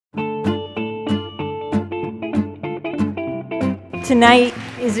Tonight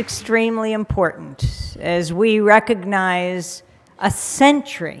is extremely important as we recognize a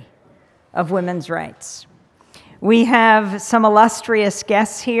century of women's rights. We have some illustrious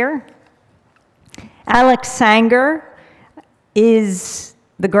guests here. Alex Sanger is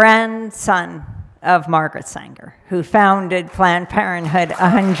the grandson of Margaret Sanger, who founded Planned Parenthood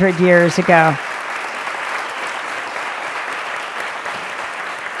 100 years ago.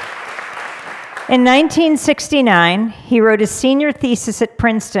 In 1969, he wrote his senior thesis at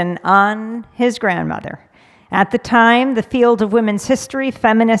Princeton on his grandmother. At the time, the field of women's history,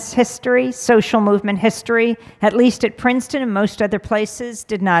 feminist history, social movement history, at least at Princeton and most other places,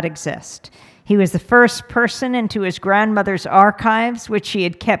 did not exist. He was the first person into his grandmother's archives, which she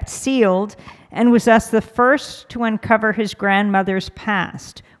had kept sealed, and was thus the first to uncover his grandmother's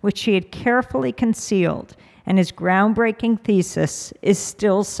past, which she had carefully concealed, and his groundbreaking thesis is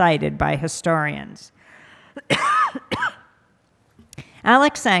still cited by historians.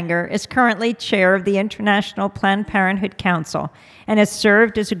 Alex Sanger is currently chair of the International Planned Parenthood Council and has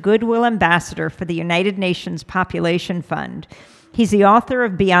served as a Goodwill Ambassador for the United Nations Population Fund. He's the author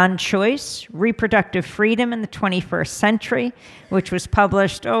of Beyond Choice, Reproductive Freedom in the 21st Century, which was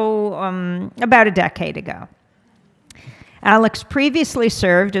published, about a decade ago. Alex previously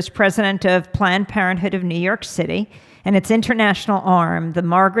served as president of Planned Parenthood of New York City and its international arm, the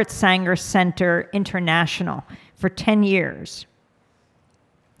Margaret Sanger Center International, for 10 years.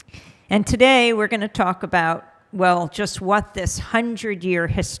 And today we're going to talk about, well, just what this 100-year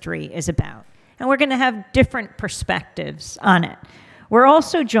history is about. And we're going to have different perspectives on it. We're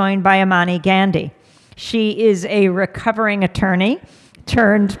also joined by Imani Gandy. She is a recovering attorney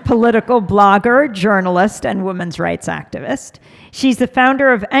turned political blogger, journalist, and women's rights activist. She's the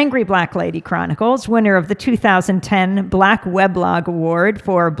founder of Angry Black Lady Chronicles, winner of the 2010 Black Weblog Award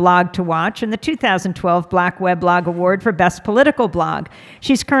for Blog to Watch and the 2012 Black Weblog Award for Best Political Blog.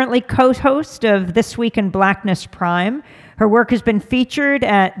 She's currently co-host of This Week in Blackness Prime. Her work has been featured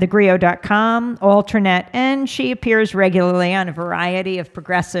at thegrio.com, Alternet, and she appears regularly on a variety of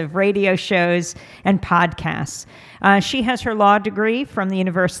progressive radio shows and podcasts. She has her law degree from the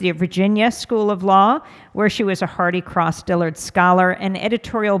University of Virginia School of Law, where she was a Hardy Cross Dillard Scholar and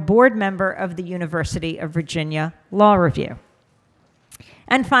editorial board member of the University of Virginia Law Review.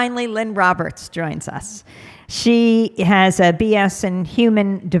 And finally, Lynn Roberts joins us. She has a BS in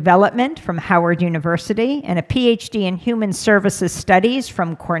Human Development from Howard University and a PhD in Human Services Studies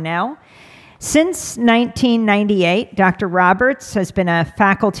from Cornell. Since 1998, Dr. Roberts has been a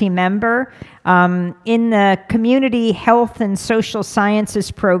faculty member in the Community Health and Social Sciences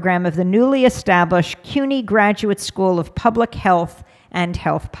program of the newly established CUNY Graduate School of Public Health and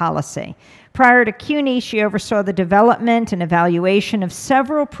Health Policy. Prior to CUNY, she oversaw the development and evaluation of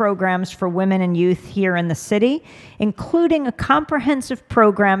several programs for women and youth here in the city, including a comprehensive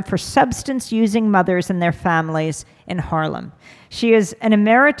program for substance-using mothers and their families in Harlem. She is an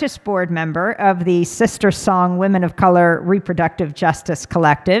emeritus board member of the Sister Song Women of Color Reproductive Justice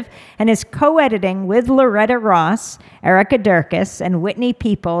Collective and is co-editing with Loretta Ross, Erica Durkis, and Whitney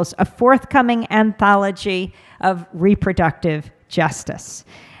Peoples a forthcoming anthology of reproductive justice.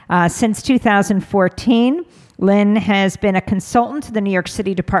 Since 2014, Lynn has been a consultant to the New York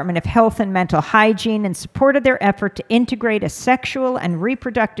City Department of Health and Mental Hygiene and supported their effort to integrate a sexual and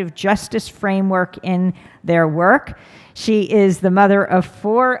reproductive justice framework in their work. She is the mother of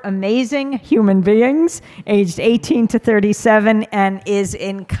 4 amazing human beings, aged 18 to 37, and is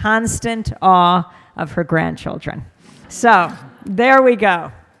in constant awe of her grandchildren. So there we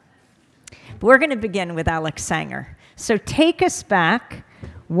go. We're going to begin with Alex Sanger. So take us back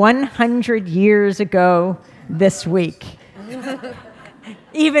 100 years ago this week,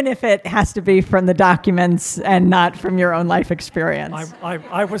 even if it has to be from the documents and not from your own life experience.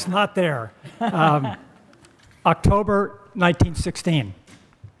 I was not there. October 1916.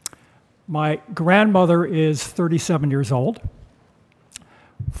 My grandmother is 37 years old,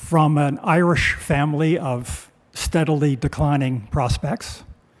 from an Irish family of steadily declining prospects.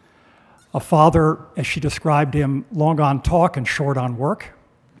 A father, as she described him, long on talk and short on work.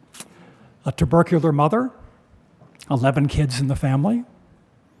 A tubercular mother, 11 kids in the family.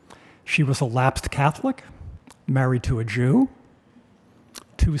 She was a lapsed Catholic, married to a Jew,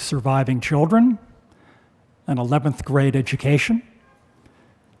 2 surviving children, an 11th grade education,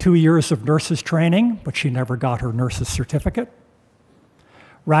 2 years of nurse's training, but she never got her nurse's certificate.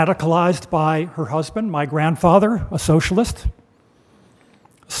 Radicalized by her husband, my grandfather, a socialist.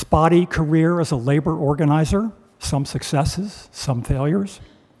 Spotty career as a labor organizer, some successes, some failures.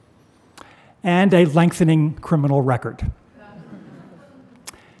 And a lengthening criminal record.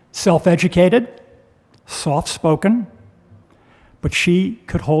 Self-educated, soft-spoken, but she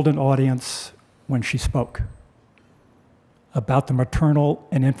could hold an audience when she spoke about the maternal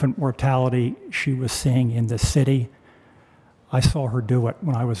and infant mortality she was seeing in this city. I saw her do it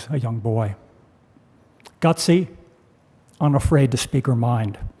when I was a young boy. Gutsy, unafraid to speak her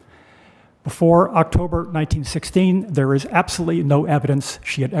mind. Before October 1916, there is absolutely no evidence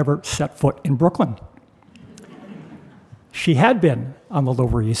she had ever set foot in Brooklyn. She had been on the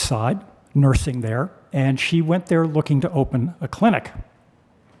Lower East Side, nursing there, and she went there looking to open a clinic.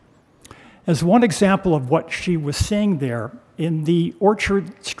 As one example of what she was seeing there, in the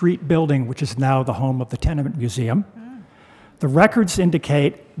Orchard Street building, which is now the home of the Tenement Museum, the records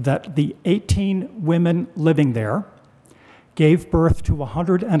indicate that the 18 women living there gave birth to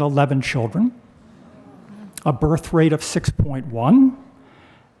 111 children, a birth rate of 6.1,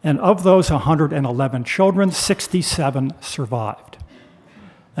 and of those 111 children, 67 survived,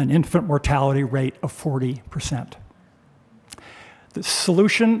 an infant mortality rate of 40%. The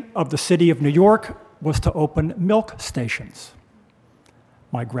solution of the city of New York was to open milk stations.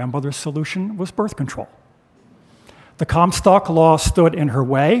 My grandmother's solution was birth control. The Comstock law stood in her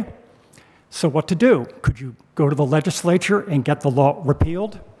way, so what to do? Could you go to the legislature and get the law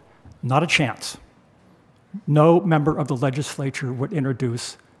repealed? Not a chance. No member of the legislature would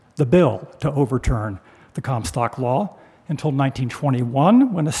introduce the bill to overturn the Comstock law until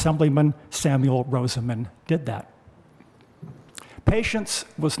 1921, when Assemblyman Samuel Rosamond did that. Patience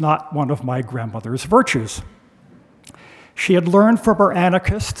was not one of my grandmother's virtues. She had learned from her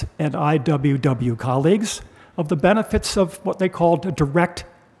anarchist and IWW colleagues of the benefits of what they called direct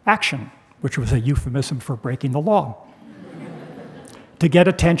action, which was a euphemism for breaking the law, to get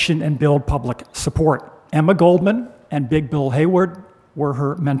attention and build public support. Emma Goldman and Big Bill Hayward were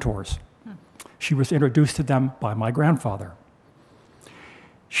her mentors. She was introduced to them by my grandfather.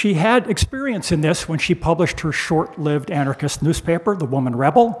 She had experience in this when she published her short-lived anarchist newspaper, The Woman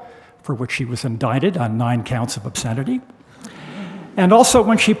Rebel, for which she was indicted on 9 counts of obscenity, and also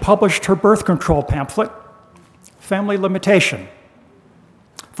when she published her birth control pamphlet, Family Limitation,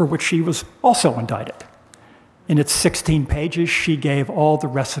 for which she was also indicted. In its 16 pages, she gave all the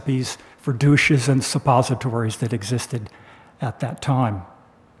recipes for douches and suppositories that existed at that time.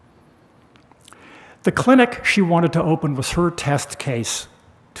 The clinic she wanted to open was her test case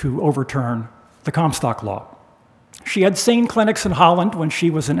to overturn the Comstock law. She had seen clinics in Holland when she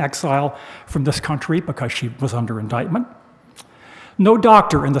was in exile from this country because she was under indictment. No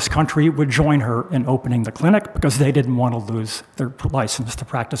doctor in this country would join her in opening the clinic because they didn't want to lose their license to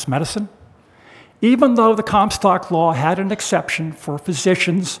practice medicine. Even though the Comstock law had an exception for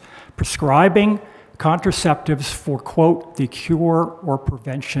physicians prescribing contraceptives for, quote, the cure or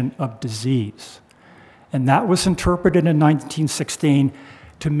prevention of disease. And that was interpreted in 1916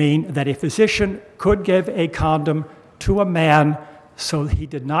 to mean that a physician could give a condom to a man so he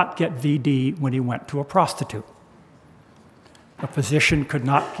did not get VD when he went to a prostitute. A physician could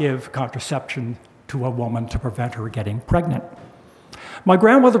not give contraception to a woman to prevent her getting pregnant. My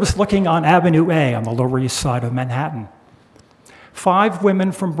grandmother was looking on Avenue A on the Lower East Side of Manhattan. 5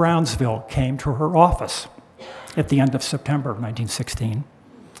 women from Brownsville came to her office at the end of September 1916.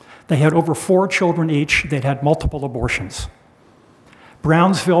 They had over 4 children each. They'd had multiple abortions.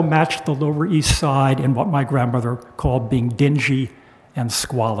 Brownsville matched the Lower East Side in what my grandmother called being dingy and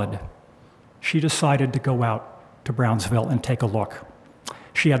squalid. She decided to go out to Brownsville and take a look.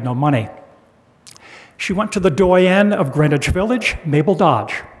 She had no money. She went to the doyenne of Greenwich Village, Mabel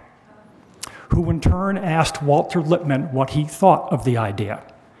Dodge, who in turn asked Walter Lippmann what he thought of the idea.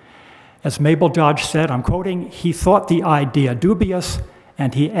 As Mabel Dodge said, I'm quoting, "He thought the idea dubious,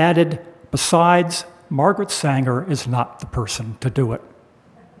 and he added, besides, Margaret Sanger is not the person to do it."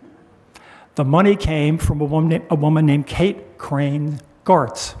 The money came from a woman named Kate Crane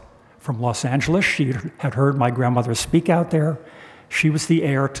Gartz from Los Angeles. She had heard my grandmother speak out there. She was the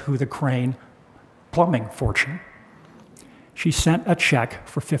heir to the Crane plumbing fortune. She sent a check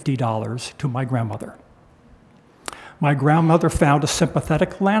for $50 to my grandmother. My grandmother found a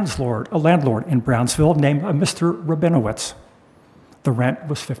sympathetic landlord in Brownsville named Mr. Rabinowitz. The rent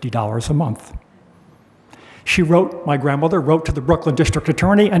was $50 a month. My grandmother wrote to the Brooklyn district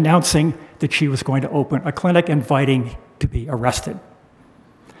attorney announcing that she was going to open a clinic, inviting to be arrested.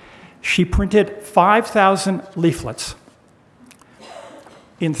 She printed 5,000 leaflets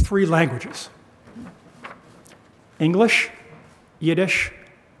in 3 languages: English, Yiddish,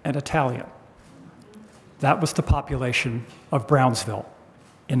 and Italian. That was the population of Brownsville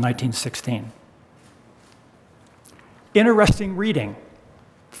in 1916. Interesting reading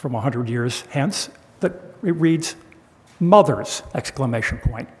from 100 years hence, that it reads mothers, exclamation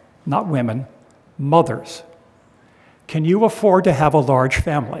point, not women, mothers. Can you afford to have a large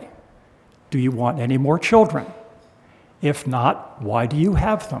family? Do you want any more children? If not, why do you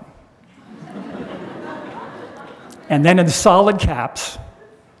have them? And then in solid caps,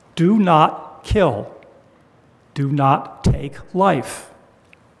 do not kill, do not take life,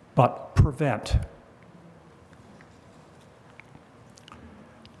 but prevent.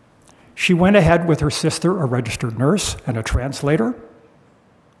 She went ahead with her sister, a registered nurse and a translator.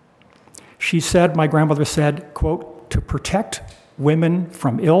 She said, my grandmother said, quote, to protect women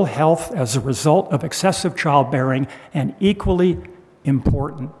from ill health as a result of excessive childbearing, and equally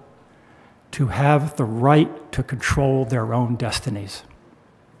important, to have the right to control their own destinies.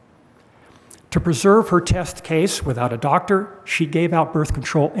 To preserve her test case without a doctor, she gave out birth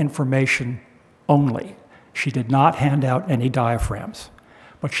control information only. She did not hand out any diaphragms,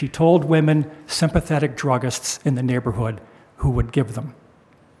 but she told women sympathetic druggists in the neighborhood who would give them.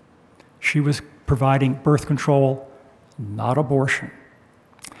 She was providing birth control, not abortion.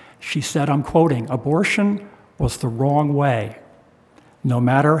 She said, I'm quoting, abortion was the wrong way. No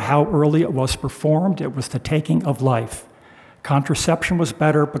matter how early it was performed, it was the taking of life. Contraception was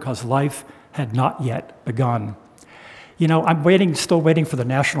better because life had not yet begun. You know, I'm still waiting for the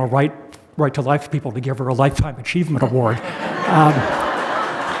National Right to Life people to give her a Lifetime Achievement Award.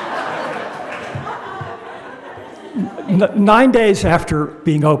 9 days after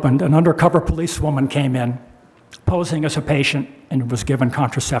being opened, an undercover policewoman came in, posing as a patient, and was given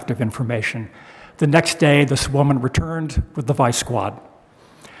contraceptive information. The next day, this woman returned with the vice squad.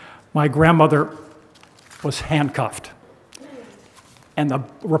 My grandmother was handcuffed, and the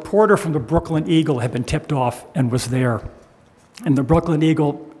reporter from the Brooklyn Eagle had been tipped off and was there. And the Brooklyn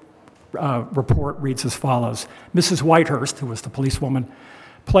Eagle report reads as follows. Mrs. Whitehurst, who was the policewoman,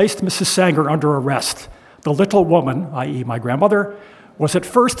 placed Mrs. Sanger under arrest. The little woman, i.e. my grandmother, was at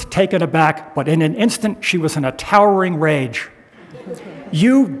first taken aback, but in an instant she was in a towering rage.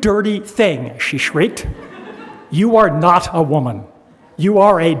 You dirty thing, she shrieked. You are not a woman. You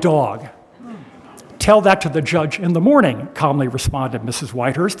are a dog. Tell that to the judge in the morning, calmly responded Mrs.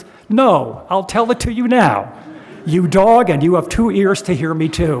 Whitehurst. No, I'll tell it to you now. You dog, and you have 2 ears to hear me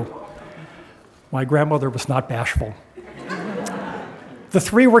too. My grandmother was not bashful. The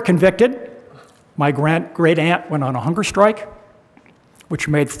 3 were convicted. My great aunt went on a hunger strike, which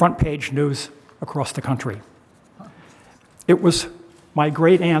made front page news across the country. It was my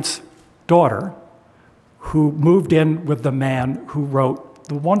great aunt's daughter who moved in with the man who wrote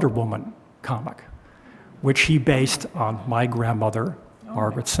the Wonder Woman comic, which he based on my grandmother,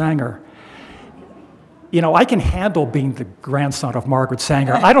 Margaret Sanger. You know, I can handle being the grandson of Margaret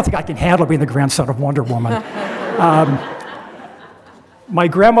Sanger. I don't think I can handle being the grandson of Wonder Woman. My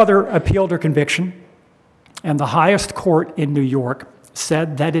grandmother appealed her conviction, and the highest court in New York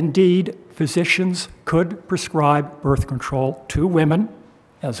said that indeed physicians could prescribe birth control to women,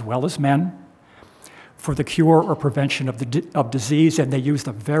 as well as men, for the cure or prevention of disease, and they used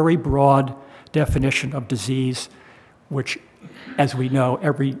a very broad definition of disease, which, as we know,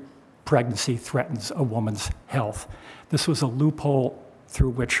 every pregnancy threatens a woman's health. This was a loophole through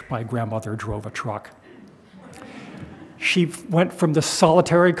which my grandmother drove a truck. She went from the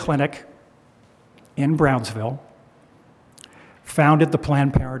solitary clinic in Brownsville, founded the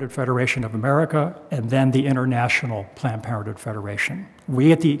Planned Parenthood Federation of America, and then the International Planned Parenthood Federation.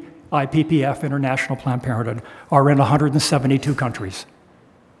 We at the IPPF, International Planned Parenthood, are in 172 countries.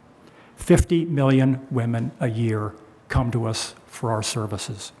 50 million women a year come to us for our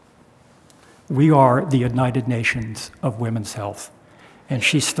services. We are the United Nations of Women's Health, and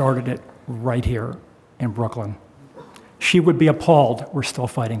she started it right here in Brooklyn. She would be appalled we're still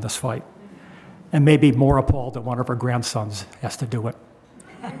fighting this fight, and maybe more appalled that one of her grandsons has to do it.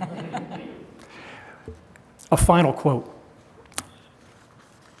 A final quote.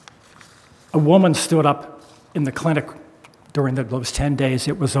 A woman stood up in the clinic during those 10 days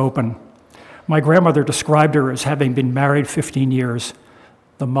it was open. My grandmother described her as having been married 15 years,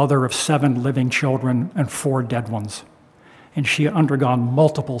 the mother of 7 living children and 4 dead ones. And she had undergone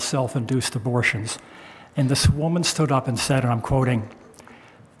multiple self-induced abortions. And this woman stood up and said, and I'm quoting,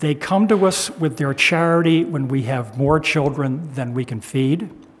 "They come to us with their charity when we have more children than we can feed.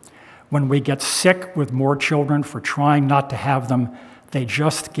 When we get sick with more children for trying not to have them, they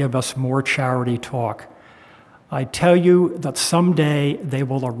just give us more charity talk. I tell you that someday they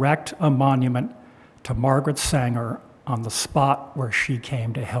will erect a monument to Margaret Sanger on the spot where she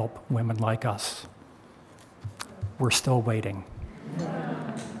came to help women like us." We're still waiting.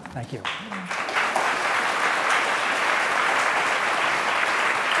 Thank you.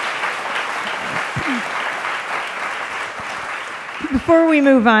 Before we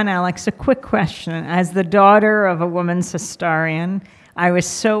move on, Alex, a quick question. As the daughter of a woman's historian, I was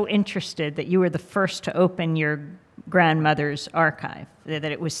so interested that you were the first to open your grandmother's archive, that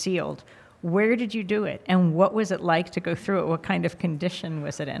it was sealed. Where did you do it, and what was it like to go through it? What kind of condition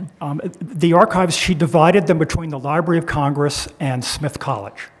was it in? The archives, she divided them between the Library of Congress and Smith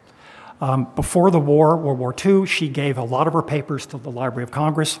College. Before the war, World War II, she gave a lot of her papers to the Library of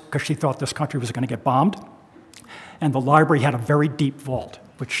Congress because she thought this country was going to get bombed. And the library had a very deep vault,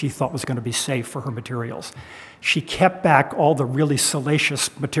 which she thought was going to be safe for her materials. She kept back all the really salacious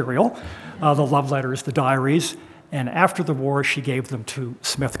material, the love letters, the diaries, and after the war, she gave them to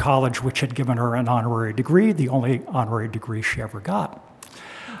Smith College, which had given her an honorary degree, the only honorary degree she ever got.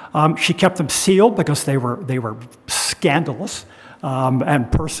 She kept them sealed because they were scandalous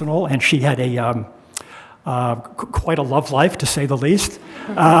and personal, and she had quite a love life, to say the least.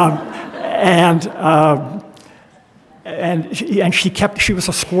 And she was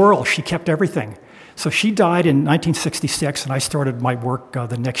a squirrel. She kept everything. So she died in 1966, and I started my work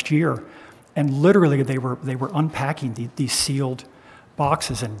the next year. And literally, they were unpacking these sealed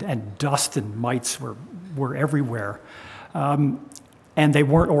boxes, and dust and mites were everywhere. And they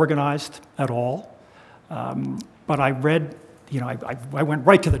weren't organized at all. But I read, I went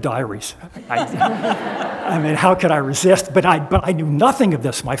right to the diaries. I mean, how could I resist? But I knew nothing of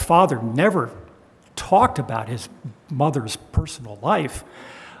this. My father never talked about his mother's personal life.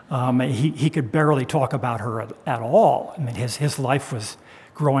 He could barely talk about her at all. I mean, his life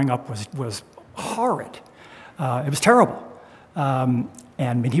growing up was horrid. It was terrible. And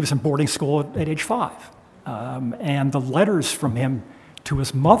I mean, he was in boarding school at age 5. And the letters from him to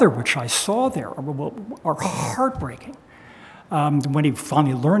his mother, which I saw there, are heartbreaking. When he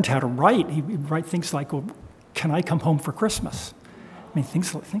finally learned how to write, he'd write things like, well, can I come home for Christmas? I mean,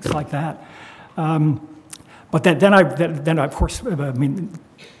 things like that. But then I, of course,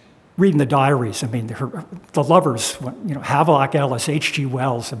 reading the diaries, the lovers, Havelock Ellis, H.G.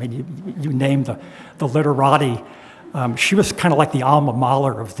 Wells, you name the literati. She was kind of like the alma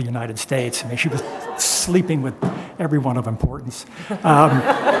mater of the United States. She was sleeping with everyone of importance.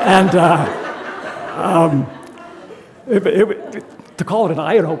 To call it an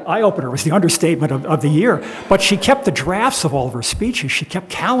eye-opener was the understatement of the year. But she kept the drafts of all of her speeches. She kept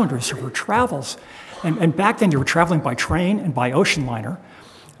calendars of her travels. And back then, you were traveling by train and by ocean liner.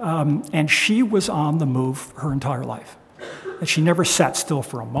 And she was on the move her entire life. And she never sat still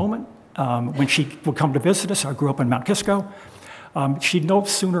for a moment. When she would come to visit us, I grew up in Mount Kisco, she'd no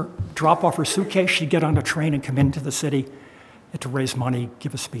sooner drop off her suitcase, she'd get on a train and come into the city to raise money,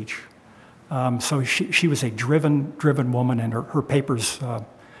 give a speech. So she was a driven woman, and her papers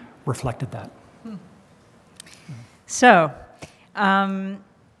reflected that. So,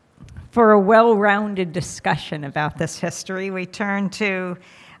 for a well-rounded discussion about this history, we turn to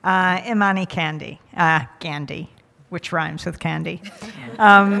Imani Gandy, which rhymes with candy,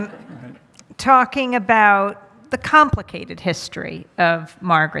 talking about the complicated history of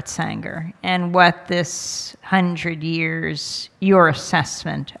Margaret Sanger and what this 100 years, your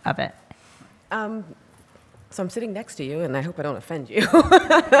assessment of it. So I'm sitting next to you, and I hope I don't offend you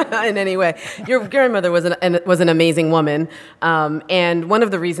in any way. Your grandmother was an amazing woman, and one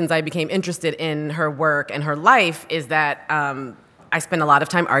of the reasons I became interested in her work and her life is that I spend a lot of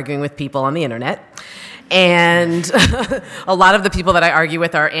time arguing with people on the internet, and a lot of the people that I argue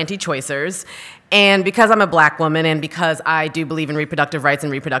with are anti-choicers. And because I'm a black woman and because I do believe in reproductive rights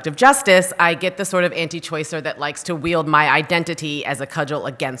and reproductive justice, I get the sort of anti-choicer that likes to wield my identity as a cudgel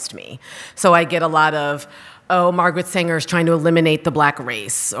against me. So I get a lot of, oh, Margaret Sanger is trying to eliminate the black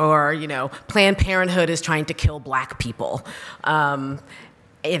race, or, Planned Parenthood is trying to kill black people.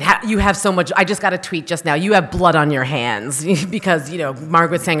 You have so much, I just got a tweet just now, you have blood on your hands because,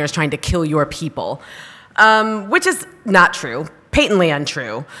 Margaret Sanger is trying to kill your people, which is not true. Patently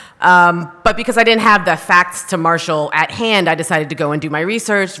untrue. But because I didn't have the facts to marshal at hand, I decided to go and do my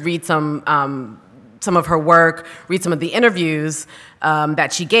research, read some of her work, read some of the interviews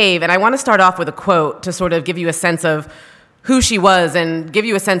that she gave. And I want to start off with a quote to sort of give you a sense of who she was and give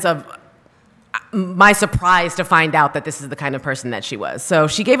you a sense of my surprise to find out that this is the kind of person that she was. So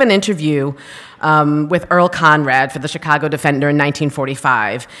she gave an interview with Earl Conrad for the Chicago Defender in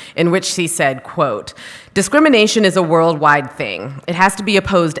 1945, in which she said, quote, "Discrimination is a worldwide thing. It has to be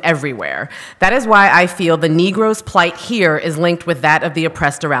opposed everywhere. That is why I feel the Negro's plight here is linked with that of the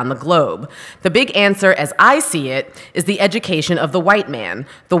oppressed around the globe. The big answer, as I see it, is the education of the white man.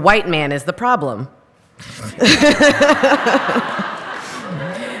 The white man is the problem."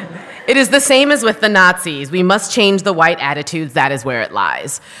 It is the same as with the Nazis. We must change the white attitudes. That is where it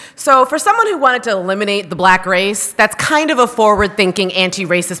lies. So for someone who wanted to eliminate the black race, that's kind of a forward-thinking,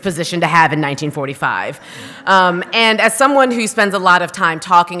 anti-racist position to have in 1945. And as someone who spends a lot of time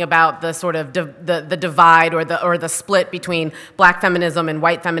talking about the sort of the divide or the split between black feminism and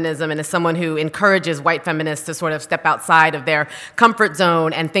white feminism, and as someone who encourages white feminists to sort of step outside of their comfort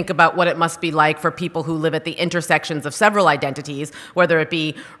zone and think about what it must be like for people who live at the intersections of several identities, whether it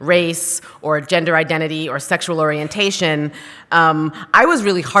be race or gender identity or sexual orientation, I was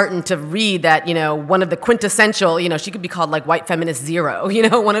really heartened to read that, one of the quintessential, she could be called like white feminist zero,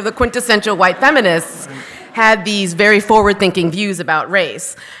 one of the quintessential white feminists had these very forward-thinking views about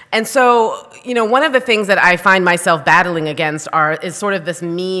race. And so, one of the things that I find myself battling against is sort of this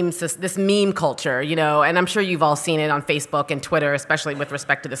meme culture, and I'm sure you've all seen it on Facebook and Twitter, especially with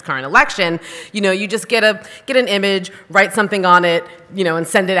respect to this current election. You just get an image, write something on it, and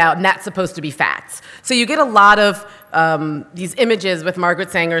send it out, and that's supposed to be facts. So you get a lot of these images with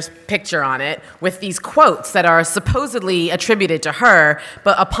Margaret Sanger's picture on it, with these quotes that are supposedly attributed to her,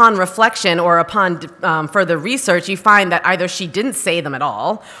 but upon reflection or upon further research, you find that either she didn't say them at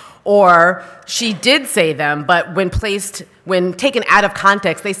all, or she did say them, but when taken out of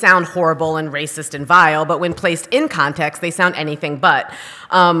context, they sound horrible and racist and vile, but when placed in context, they sound anything but.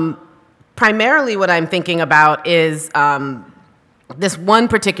 Primarily what I'm thinking about is this one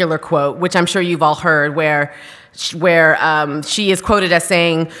particular quote, which I'm sure you've all heard, where she is quoted as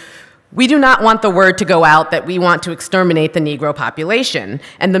saying, "We do not want the word to go out that we want to exterminate the Negro population,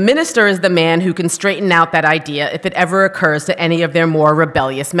 and the minister is the man who can straighten out that idea if it ever occurs to any of their more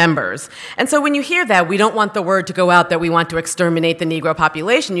rebellious members." And so when you hear that, we don't want the word to go out that we want to exterminate the Negro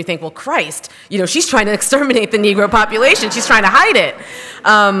population, you think, well, Christ, she's trying to exterminate the Negro population. She's trying to hide it.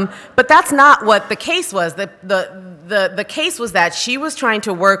 But that's not what the case was. The case was that she was trying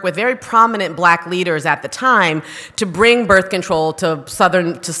to work with very prominent black leaders at the time to bring birth control to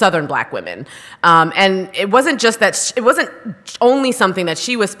Southern black women. And it wasn't only something that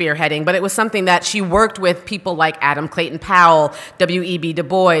she was spearheading, but it was something that she worked with people like Adam Clayton Powell, W.E.B. Du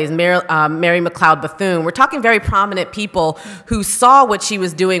Bois, Mary McLeod Bethune. We're talking very prominent people who saw what she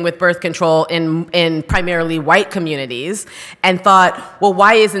was doing with birth control in primarily white communities and thought, well,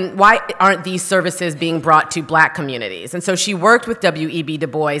 why aren't these services being brought to black communities? And so she worked with W.E.B. Du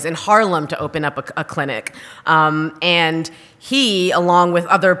Bois in Harlem to open up a clinic. And he, along with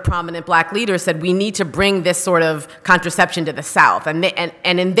other prominent black leaders, said, we need to bring this sort of contraception to the South. And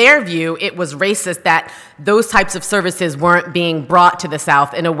in their view, it was racist that those types of services weren't being brought to the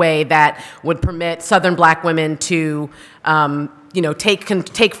South in a way that would permit Southern black women to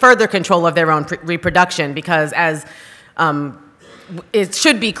take further control of their own reproduction, because as it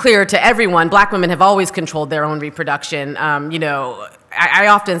should be clear to everyone, black women have always controlled their own reproduction. I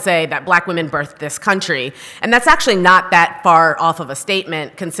often say that black women birthed this country, and that's actually not that far off of a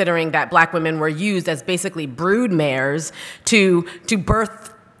statement, considering that black women were used as basically brood mares to birth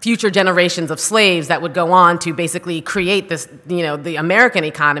future generations of slaves that would go on to basically create this, the American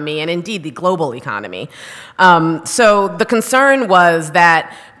economy and indeed the global economy. So the concern was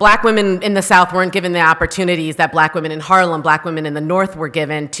that black women in the South weren't given the opportunities that black women in Harlem, black women in the North were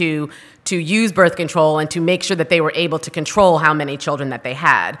given to use birth control and to make sure that they were able to control how many children that they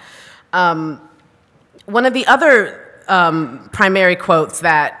had. One of the other primary quotes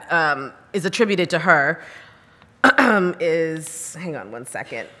that is attributed to her is, hang on one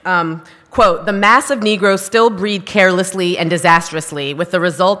second, quote, "The mass of Negroes still breed carelessly and disastrously, with the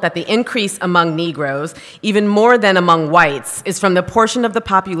result that the increase among Negroes, even more than among whites, is from the portion of the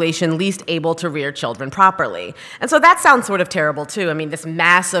population least able to rear children properly." And so that sounds sort of terrible too. I mean, this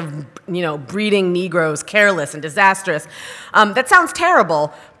mass of, breeding Negroes careless and disastrous, that sounds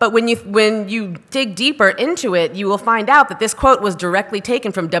terrible. But when you dig deeper into it, you will find out that this quote was directly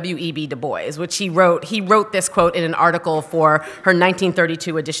taken from W.E.B. Du Bois, which he wrote this quote in an article for her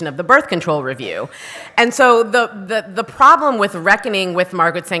 1932 edition of the Birth Control Review. And so the problem with reckoning with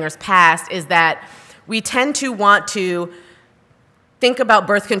Margaret Sanger's past is that we tend to want to think about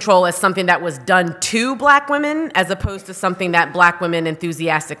birth control as something that was done to black women as opposed to something that black women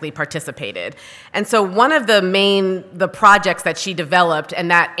enthusiastically participated. And so one of the projects that she developed and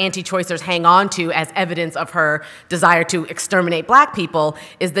that anti-choicers hang on to as evidence of her desire to exterminate black people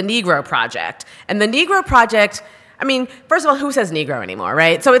is the Negro Project. And the Negro Project, I mean, first of all, who says Negro anymore,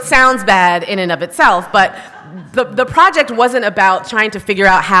 right? So it sounds bad in and of itself, but the project wasn't about trying to figure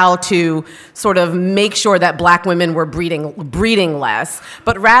out how to sort of make sure that black women were breeding less,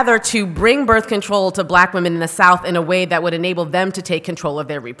 but rather to bring birth control to black women in the South in a way that would enable them to take control of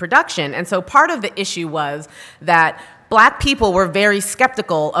their reproduction. And so part of the issue was that black people were very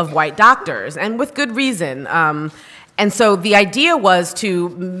skeptical of white doctors, and with good reason. And so the idea was to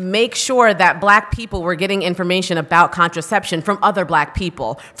make sure that black people were getting information about contraception from other black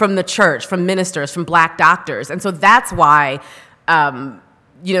people, from the church, from ministers, from black doctors. And so that's why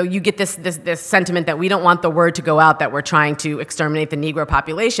you get this sentiment that we don't want the word to go out that we're trying to exterminate the Negro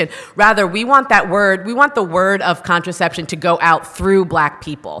population. Rather, we want the word of contraception to go out through black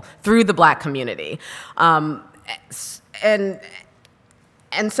people, through the black community. And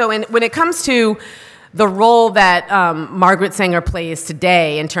so when it comes to the role that Margaret Sanger plays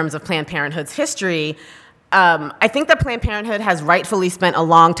today in terms of Planned Parenthood's history, I think that Planned Parenthood has rightfully spent a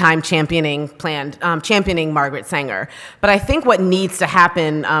long time championing Margaret Sanger. But I think what needs to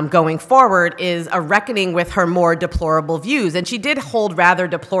happen going forward is a reckoning with her more deplorable views. And she did hold rather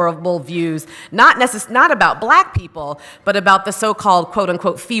deplorable views, not about black people, but about the so-called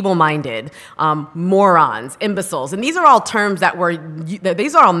quote-unquote feeble-minded, morons, imbeciles. And these are all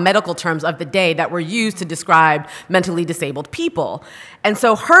medical terms of the day that were used to describe mentally disabled people. And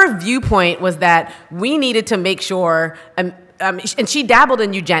so her viewpoint was that we needed to make sure, and she dabbled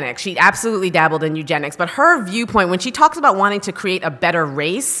in eugenics. She absolutely dabbled in eugenics. But her viewpoint, when she talks about wanting to create a better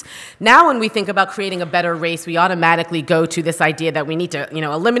race, now when we think about creating a better race, we automatically go to this idea that we need to,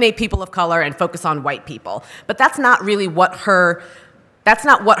 eliminate people of color and focus on white people. But that's not really what her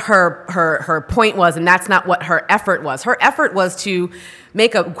point was, and that's not what her effort was. Her effort was to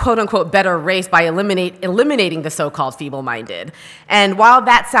make a quote-unquote better race by eliminating the so-called feeble-minded. And while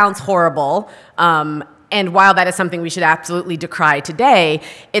that sounds horrible, and while that is something we should absolutely decry today,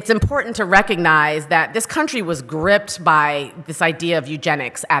 it's important to recognize that this country was gripped by this idea of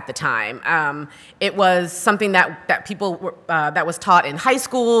eugenics at the time. It was something that people were, that was taught in high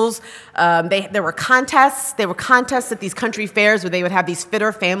schools. There were contests. There were contests at these country fairs where they would have these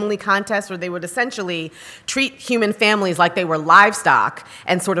fitter family contests where they would essentially treat human families like they were livestock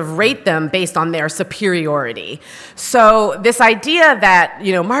and sort of rate them based on their superiority. So this idea that,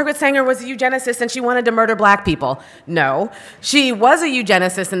 Margaret Sanger was a eugenicist and she wanted to murder black people. No. She was a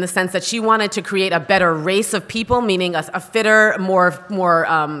eugenicist in the sense that she wanted to create a better race of people, meaning a fitter, more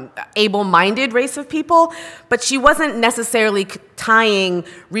able-minded race of people, but she wasn't necessarily tying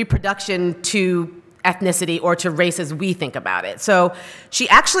reproduction to ethnicity or to race as we think about it. So she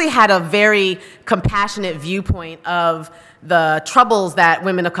actually had a very compassionate viewpoint of the troubles that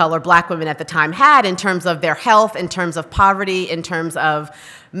women of color, black women at the time, had in terms of their health, in terms of poverty, in terms of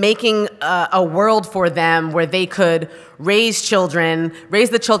making a world for them where they could raise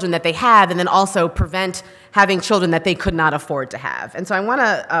the children that they have, and then also prevent having children that they could not afford to have. And so I want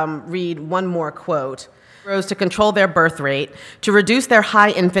to read one more quote. Rose to control their birth rate, to reduce their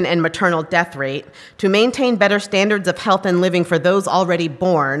high infant and maternal death rate, to maintain better standards of health and living for those already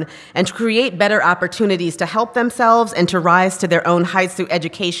born, and to create better opportunities to help themselves and to rise to their own heights through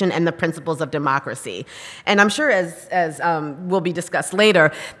education and the principles of democracy. And I'm sure, as will be discussed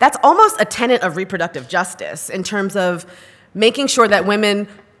later, that's almost a tenet of reproductive justice in terms of making sure that women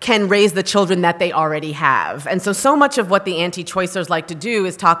can raise the children that they already have. And so much of what the anti-choicers like to do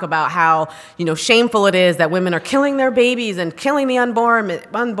is talk about how, shameful it is that women are killing their babies and killing the unborn,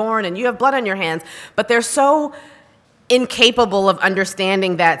 and you have blood on your hands. But they're so incapable of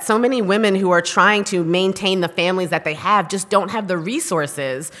understanding that so many women who are trying to maintain the families that they have just don't have the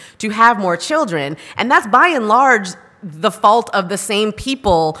resources to have more children. And that's by and large the fault of the same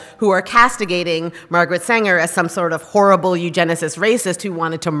people who are castigating Margaret Sanger as some sort of horrible eugenicist racist who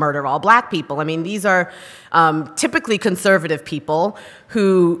wanted to murder all black people. I mean, these are typically conservative people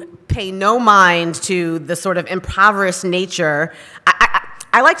who pay no mind to the sort of impoverished nature.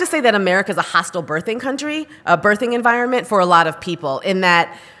 I like to say that America is a hostile birthing country, a birthing environment for a lot of people, in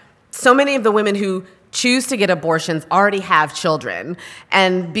that so many of the women who choose to get abortions already have children.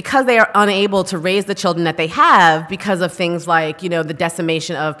 And because they are unable to raise the children that they have because of things like, the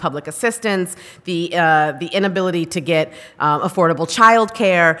decimation of public assistance, the inability to get affordable child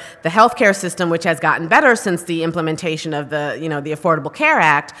care, the healthcare system, which has gotten better since the implementation of the Affordable Care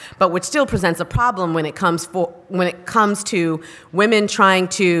Act, but which still presents a problem when it comes to women trying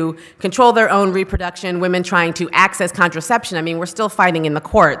to control their own reproduction, women trying to access contraception. I mean, we're still fighting in the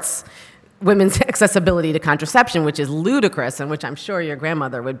courts women's accessibility to contraception, which is ludicrous, and which I'm sure your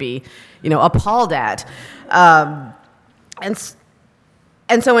grandmother would be, appalled at. And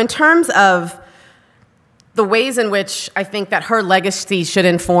so in terms of the ways in which I think that her legacy should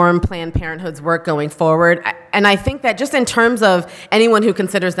inform Planned Parenthood's work going forward, and I think that just in terms of anyone who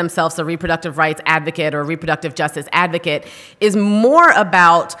considers themselves a reproductive rights advocate or reproductive justice advocate, is more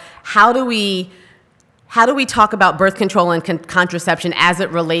about how do we talk about birth control and contraception as it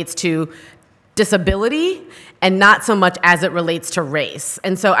relates to disability and not so much as it relates to race.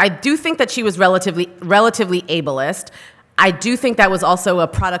 And so I do think that she was relatively ableist. I do think that was also a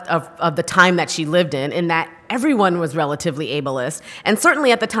product of the time that she lived in that everyone was relatively ableist. And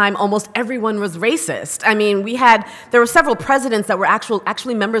certainly at the time, almost everyone was racist. I mean, there were several presidents that were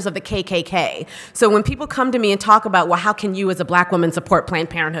actually members of the KKK. So when people come to me and talk about, well, how can you as a black woman support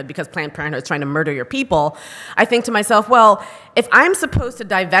Planned Parenthood because Planned Parenthood is trying to murder your people? I think to myself, well, if I'm supposed to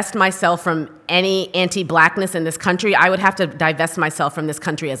divest myself from any anti-blackness in this country, I would have to divest myself from this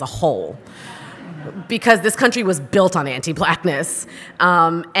country as a whole. Because this country was built on anti-blackness.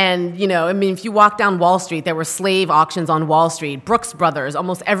 And, you know, I mean, if you walk down Wall Street, there were slave auctions on Wall Street. Brooks Brothers,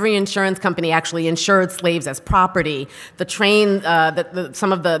 almost every insurance company actually insured slaves as property. The train,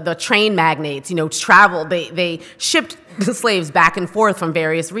 some of the train magnates, you know, traveled. They shipped the slaves back and forth from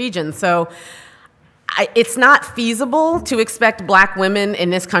various regions. So it's not feasible to expect black women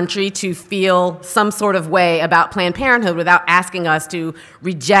in this country to feel some sort of way about Planned Parenthood without asking us to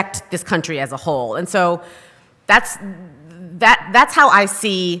reject this country as a whole. And so that's how I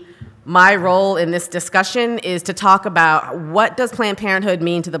see my role in this discussion, is to talk about what does Planned Parenthood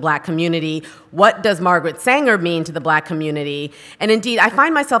mean to the black community? What does Margaret Sanger mean to the black community? And indeed, I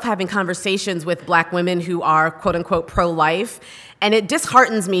find myself having conversations with black women who are quote unquote pro-life. And it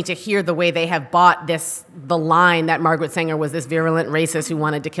disheartens me to hear the way they have bought the line that Margaret Sanger was this virulent racist who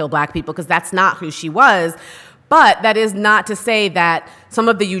wanted to kill black people, because that's not who she was. But that is not to say that some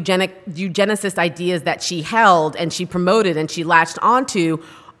of the eugenicist ideas that she held and she promoted and she latched onto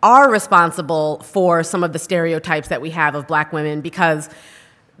are responsible for some of the stereotypes that we have of black women, because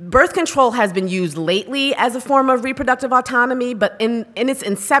birth control has been used lately as a form of reproductive autonomy, but in its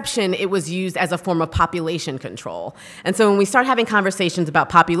inception, it was used as a form of population control. And so when we start having conversations about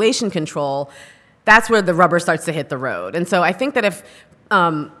population control, that's where the rubber starts to hit the road. And so I think that if,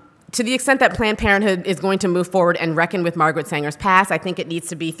 to the extent that Planned Parenthood is going to move forward and reckon with Margaret Sanger's past, I think it needs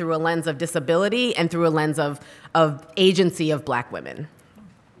to be through a lens of disability and through a lens of agency of black women.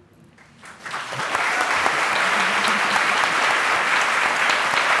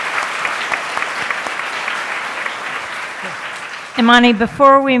 Imani,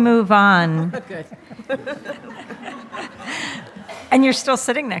 before we move on, Good. and you're still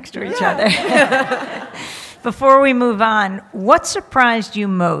sitting next to each other. Before we move on, what surprised you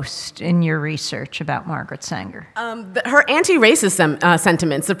most in your research about Margaret Sanger? Her anti-racist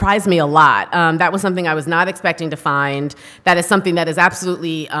sentiment surprised me a lot. That was something I was not expecting to find. That is something that is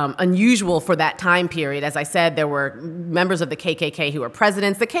absolutely unusual for that time period. As I said, there were members of the KKK who were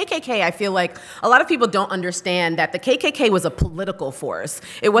presidents. The KKK, I feel like a lot of people don't understand that the KKK was a political force.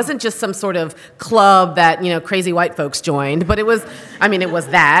 It wasn't just some sort of club that, you know, crazy white folks joined, but it was, I mean, it was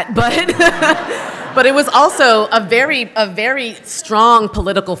that, but... But it was also a very strong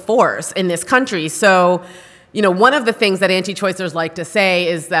political force in this country. So, you know, one of the things that anti-choicers like to say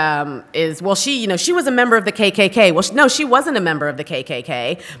is well, she was a member of the KKK. Well, no, she wasn't a member of the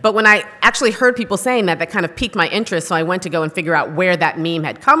KKK. But when I actually heard people saying that, that kind of piqued my interest. So I went to go and figure out where that meme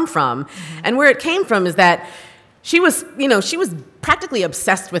had come from. And where it came from is that she was practically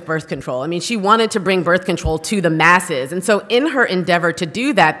obsessed with birth control. I mean, she wanted to bring birth control to the masses. And so in her endeavor to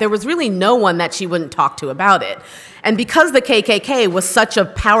do that, there was really no one that she wouldn't talk to about it. And because the KKK was such a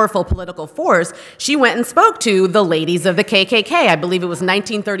powerful political force, she went and spoke to the ladies of the KKK. I believe it was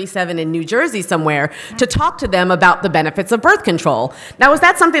 1937 in New Jersey somewhere, to talk to them about the benefits of birth control. Now, is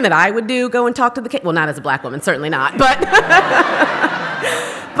that something that I would do, go and talk to the well, not as a black woman, certainly not, but...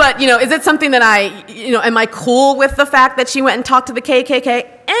 But, you know, is it something that am I cool with the fact that she went and talked to the KKK?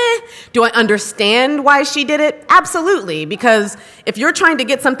 Do I understand why she did it? Absolutely, because if you're trying to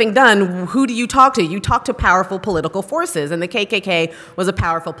get something done, who do you talk to? You talk to powerful political forces, and the KKK was a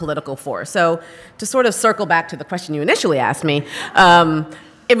powerful political force. So to sort of circle back to the question you initially asked me,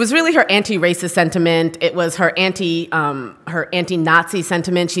 it was really her anti-racist sentiment. It was her anti-Nazi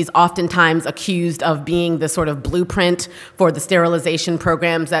sentiment. She's oftentimes accused of being the sort of blueprint for the sterilization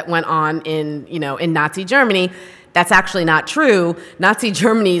programs that went on in Nazi Germany. That's actually not true. Nazi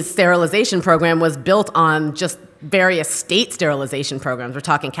Germany's sterilization program was built on just various state sterilization programs. We're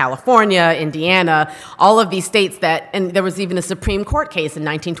talking California, Indiana, all of these states and there was even a Supreme Court case in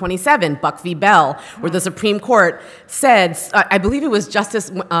 1927, Buck v. Bell, where the Supreme Court said, I believe it was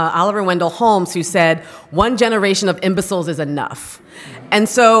Justice Oliver Wendell Holmes who said, one generation of imbeciles is enough. And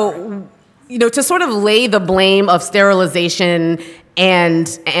so, you know, to sort of lay the blame of sterilization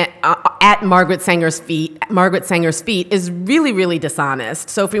and at Margaret Sanger's feet is really, really dishonest.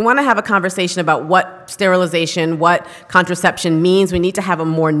 So if we want to have a conversation about what sterilization, what contraception means, we need to have a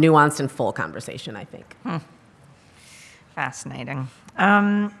more nuanced and full conversation, I think. Fascinating.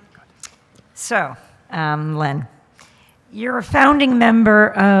 So, Lynn, you're a founding member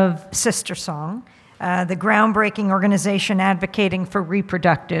of Sister Song, the groundbreaking organization advocating for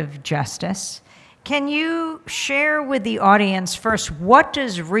reproductive justice. Can you share with the audience first, what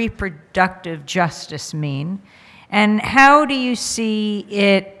does reproductive justice mean? And how do you see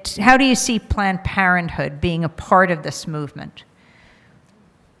Planned Parenthood being a part of this movement?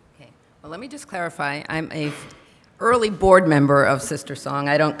 Okay, well, let me just clarify. I'm an early board member of Sister Song.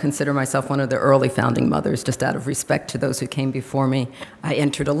 I don't consider myself one of the early founding mothers, just out of respect to those who came before me. I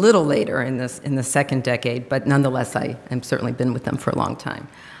entered a little later in the second decade, but nonetheless, I have certainly been with them for a long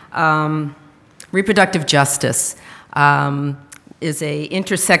time. Reproductive justice is an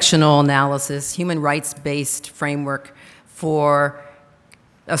intersectional analysis, human rights-based framework for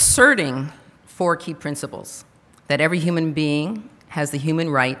asserting 4 key principles: that every human being has the human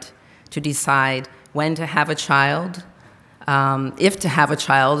right to decide when to have a child, if to have a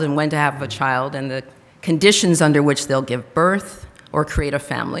child, and when to have a child, and the conditions under which they'll give birth or create a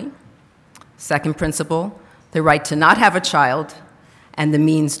family. Second principle, the right to not have a child and the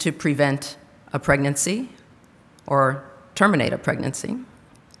means to prevent a pregnancy or terminate a pregnancy.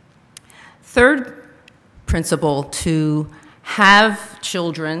 Third principle, to have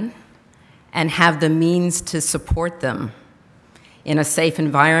children and have the means to support them in a safe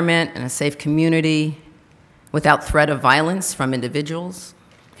environment, in a safe community, without threat of violence from individuals,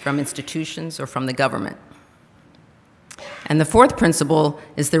 from institutions, or from the government. And the fourth principle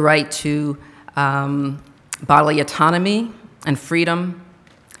is the right to bodily autonomy and freedom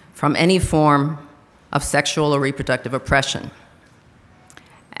from any form of sexual or reproductive oppression.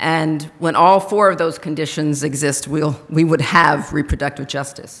 And when all 4 of those conditions exist, we would have reproductive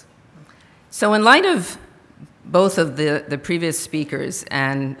justice. So in light of both of the previous speakers,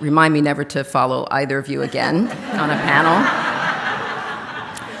 and remind me never to follow either of you again on a panel,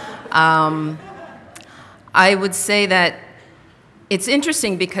 I would say that it's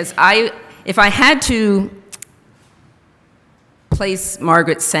interesting because if I had to place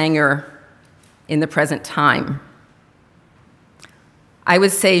Margaret Sanger in the present time, I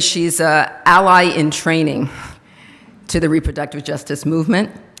would say she's an ally in training to the reproductive justice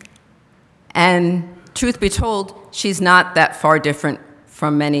movement. And truth be told, she's not that far different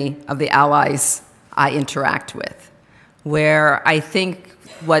from many of the allies I interact with, where I think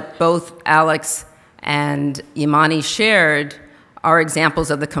what both Alex and Imani shared are examples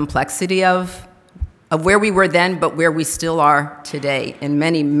of the complexity of where we were then, but where we still are today in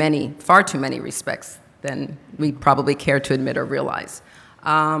many, far too many respects than we probably care to admit or realize.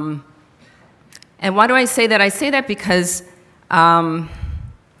 And why do I say that? I say that because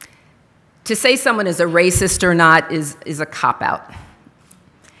to say someone is a racist or not is a cop-out.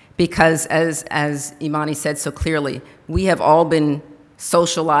 Because as Imani said so clearly, we have all been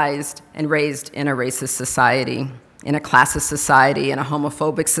socialized and raised in a racist society, in a classist society, in a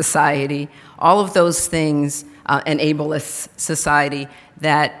homophobic society, all of those things, an ableist society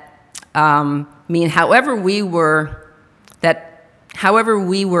that mean wherever we were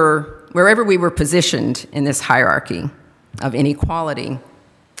positioned in this hierarchy of inequality,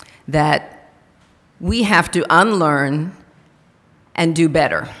 that we have to unlearn and do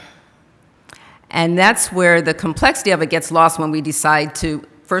better. And that's where the complexity of it gets lost when we decide to,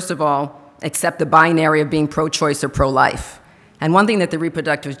 first of all, accept the binary of being pro-choice or pro-life. And one thing that the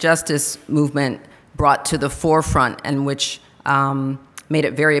reproductive justice movement brought to the forefront, and which made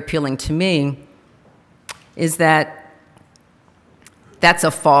it very appealing to me, is that that's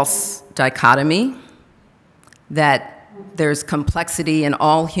a false dichotomy, that there's complexity in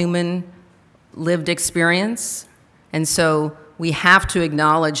all human lived experience. And so we have to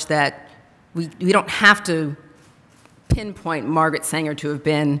acknowledge that we don't have to pinpoint Margaret Sanger to have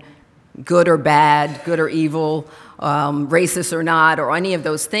been good or bad, good or evil, racist or not, or any of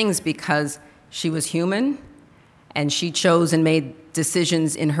those things, because she was human, and she chose and made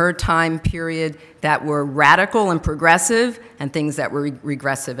decisions in her time period that were radical and progressive, and things that were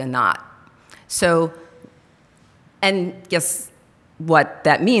regressive and not. So, and guess what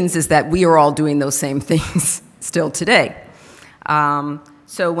that means is that we are all doing those same things still today.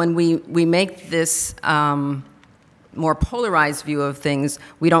 So when we make this more polarized view of things,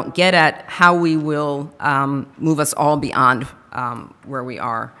 we don't get at how we will move us all beyond where we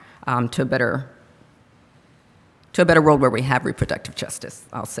are to a better world where we have reproductive justice,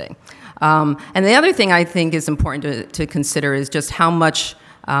 I'll say. And the other thing I think is important to consider is just how much,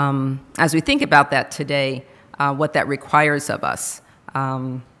 as we think about that today, what that requires of us.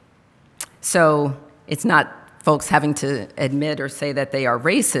 So it's not folks having to admit or say that they are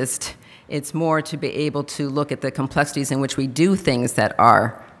racist. It's more to be able to look at the complexities in which we do things that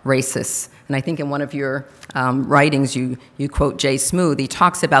are racist and I think in one of your writings you quote Jay Smoot. He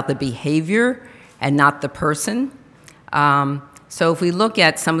talks about the behavior and not the person. So if we look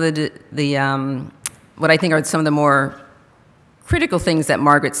at some of what I think are some of the more critical things that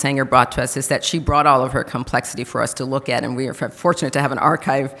Margaret Sanger brought to us, is that she brought all of her complexity for us to look at, and we are fortunate to have an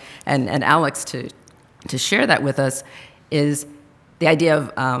archive and Alex to share that with us, is the idea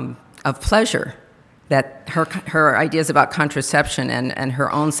of pleasure, that her ideas about contraception and her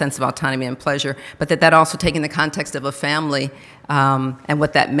own sense of autonomy and pleasure, but that also taking the context of a family and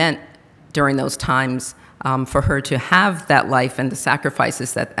what that meant during those times for her to have that life and the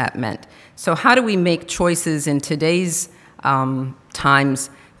sacrifices that meant. So how do we make choices in today's times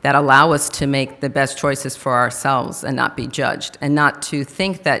that allow us to make the best choices for ourselves and not be judged, and not to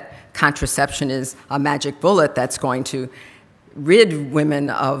think that contraception is a magic bullet that's going to rid women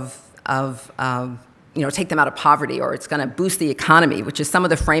of take them out of poverty, or it's going to boost the economy, which is some of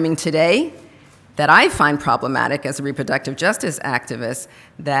the framing today that I find problematic as a reproductive justice activist,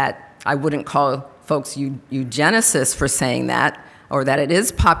 that I wouldn't call folks eugenicists for saying that, or that it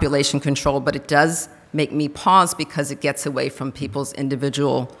is population control, but it does make me pause because it gets away from people's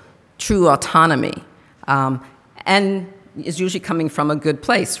individual true autonomy. And is usually coming from a good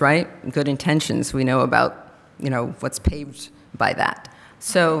place, right? Good intentions. We know about, what's paved by that.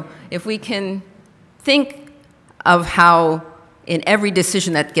 So if we can think of how in every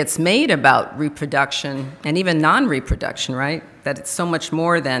decision that gets made about reproduction, and even non-reproduction, right, that it's so much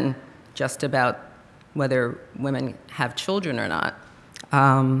more than just about whether women have children or not,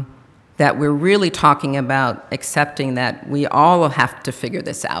 that we're really talking about accepting that we all have to figure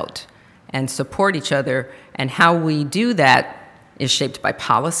this out and support each other, and how we do that is shaped by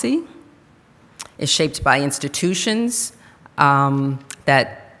policy, is shaped by institutions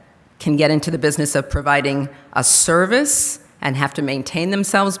that can get into the business of providing a service and have to maintain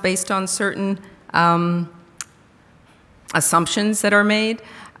themselves based on certain assumptions that are made,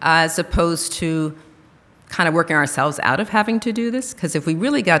 as opposed to kind of working ourselves out of having to do this. Because if we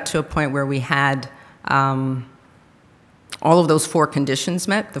really got to a point where we had all of those four conditions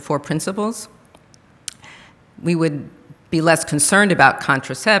met, the four principles, we would be less concerned about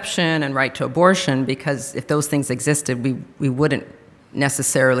contraception and right to abortion, because if those things existed, we wouldn't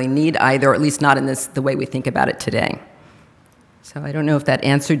necessarily need either, or at least not in the way we think about it today. So I don't know if that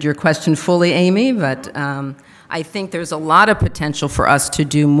answered your question fully, Amy, but I think there's a lot of potential for us to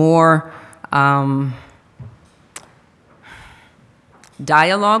do more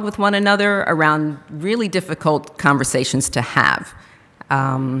dialogue with one another around really difficult conversations to have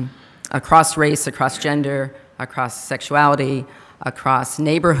across race, across gender, across sexuality, across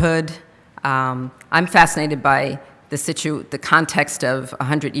neighborhood. I'm fascinated by the context of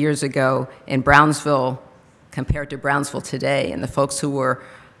 100 years ago in Brownsville compared to Brownsville today, and the folks who were,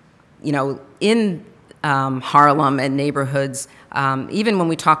 in Harlem and neighborhoods. Even when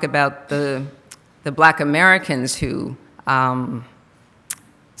we talk about the Black Americans who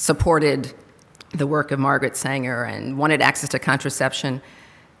supported the work of Margaret Sanger and wanted access to contraception,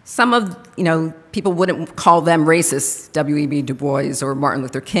 some of, people wouldn't call them racist. W.E.B. Du Bois or Martin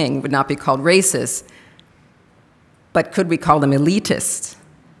Luther King would not be called racist, but could we call them elitist,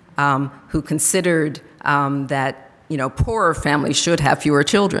 who considered that, poorer families should have fewer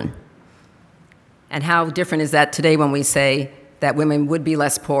children? And how different is that today when we say that women would be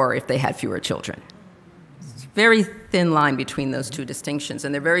less poor if they had fewer children? It's a very thin line between those two distinctions,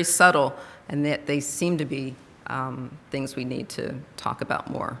 and they're very subtle, and they seem to be things we need to talk about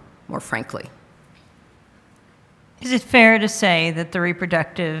more frankly. Is it fair to say that the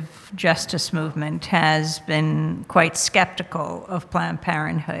reproductive justice movement has been quite skeptical of Planned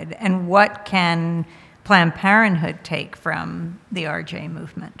Parenthood? And what can Planned Parenthood take from the RJ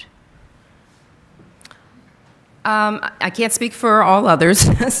movement? I can't speak for all others,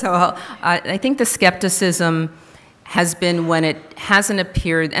 so I think the skepticism has been when it hasn't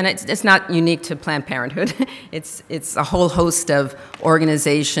appeared, and it's not unique to Planned Parenthood. It's a whole host of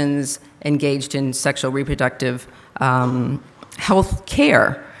organizations engaged in sexual reproductive health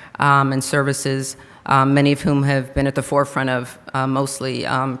care and services, many of whom have been at the forefront of mostly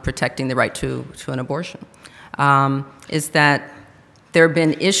protecting the right to an abortion, is that there have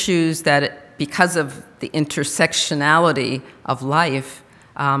been issues that, because of the intersectionality of life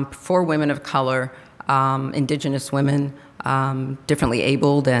for women of color, indigenous women, differently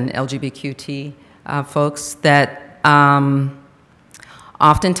abled and LGBTQ folks, that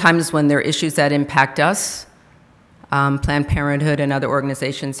oftentimes when there are issues that impact us, Planned Parenthood and other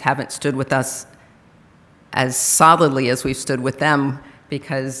organizations haven't stood with us as solidly as we've stood with them,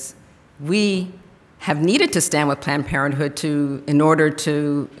 because we have needed to stand with Planned Parenthood in order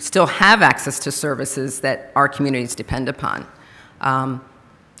to still have access to services that our communities depend upon.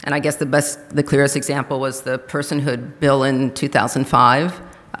 And I guess the clearest example was the personhood bill in 2005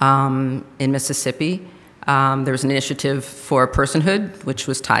 in Mississippi. There was an initiative for personhood, which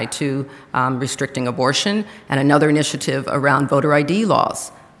was tied to restricting abortion, and another initiative around voter ID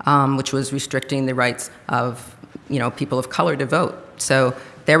laws, which was restricting the rights of people of color to vote. So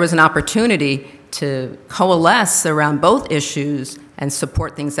there was an opportunity to coalesce around both issues and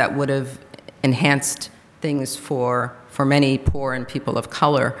support things that would have enhanced things for many poor and people of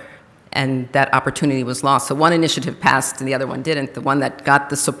color, and that opportunity was lost. So one initiative passed and the other one didn't. The one that got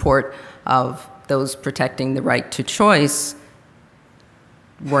the support of those protecting the right to choice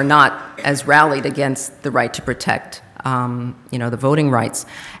were not as rallied against the right to protect the voting rights.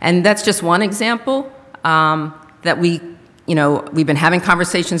 And that's just one example that we've been having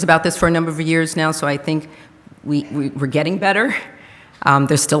conversations about this for a number of years now, so I think we're getting better.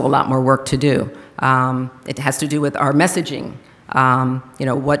 There's still a lot more work to do. It has to do with our messaging,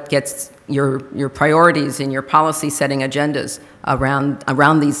 what gets your priorities and your policy setting agendas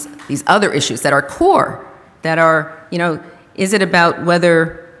around these other issues that are core, that are, is it about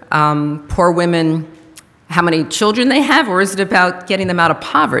whether poor women, how many children they have, or is it about getting them out of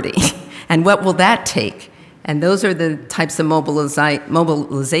poverty? And what will that take? And those are the types of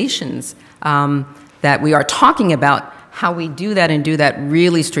mobilizations that we are talking about. How we do that and do that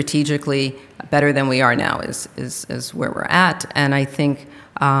really strategically better than we are now is where we're at. And I think,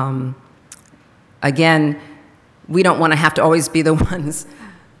 again, we don't want to have to always be the ones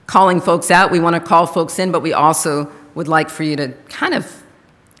calling folks out. We want to call folks in, but we also would like for you to kind of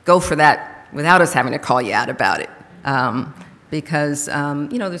go for that without us having to call you out about it. Because,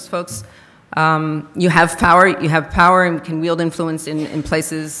 there's folks, you have power and can wield influence in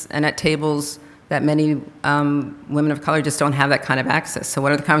places and at tables that many women of color just don't have that kind of access. So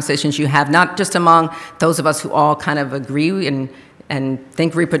what are the conversations you have, not just among those of us who all kind of agree and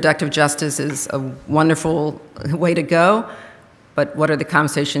think reproductive justice is a wonderful way to go, but what are the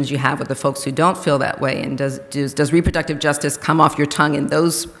conversations you have with the folks who don't feel that way? And does reproductive justice come off your tongue in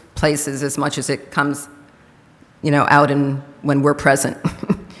those places as much as it comes out when we're present?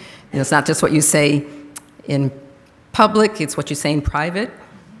 It's not just what you say in public, it's what you say in private.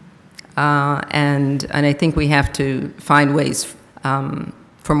 And I think we have to find ways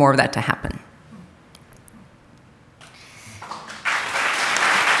for more of that to happen.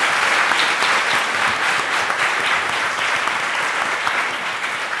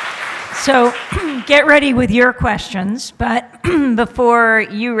 So get ready with your questions, but before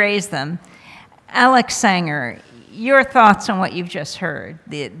you raise them, Alex Sanger, your thoughts on what you've just heard,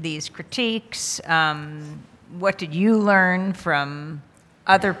 these critiques, what did you learn from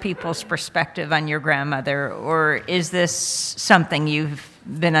other people's perspective on your grandmother, or is this something you've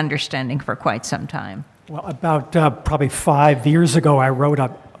been understanding for quite some time? Well, about probably 5 years ago, I wrote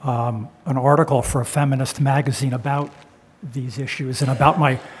up an article for a feminist magazine about these issues and about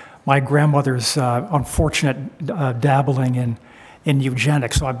my grandmother's unfortunate dabbling in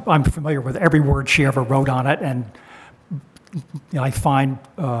eugenics. So I'm familiar with every word she ever wrote on it, and I find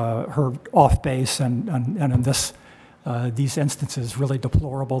her off base and in these instances really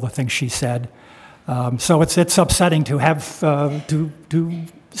deplorable, the things she said. So it's upsetting to have to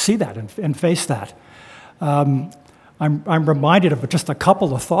see that and face that. I'm reminded of just a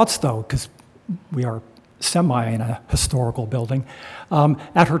couple of thoughts though, because we are semi in a historical building.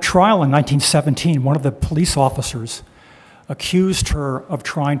 At her trial in 1917, one of the police officers accused her of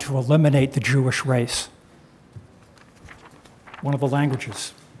trying to eliminate the Jewish race, one of the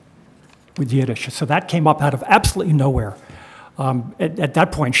languages with Yiddish. So that came up out of absolutely nowhere. At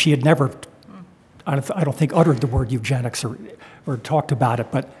that point, she had never, I don't think, uttered the word eugenics or talked about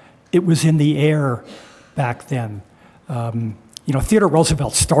it, but it was in the air back then. Theodore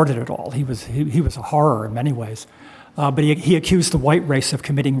Roosevelt started it all. He was a horror in many ways. But he accused the white race of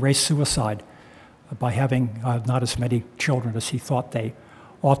committing race suicide by having not as many children as he thought they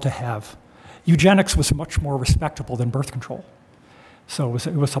ought to have. Eugenics was much more respectable than birth control. So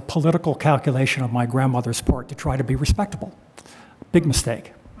it was a political calculation on my grandmother's part to try to be respectable. Big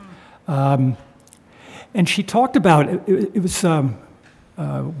mistake. And she talked about, it was,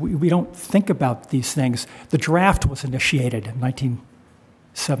 we don't think about these things. The draft was initiated in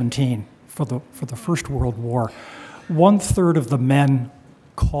 1917 for the First World War. 1/3 of the men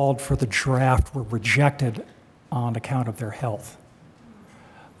called for the draft were rejected on account of their health.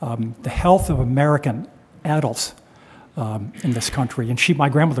 The health of American adults in this country, and my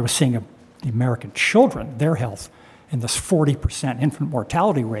grandmother was seeing the American children, their health, in this 40% infant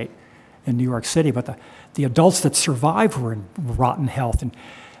mortality rate in New York City, but the adults that survived were in rotten health. And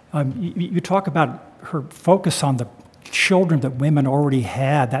you talk about her focus on the children that women already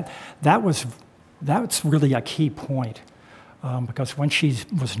had. That's really a key point, because when she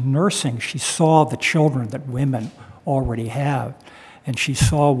was nursing, she saw the children that women already have, and she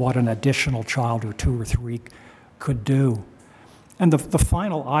saw what an additional child or 2 or 3 could do. And the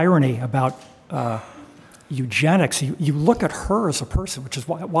final irony about eugenics, you look at her as a person, which is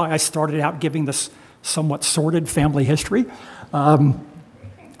why I started out giving this somewhat sordid family history. Her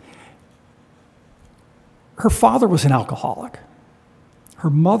father was an alcoholic. Her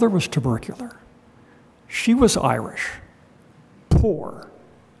mother was tubercular. She was Irish, poor,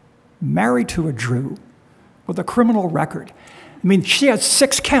 married to a Jew, with a criminal record. I mean, she had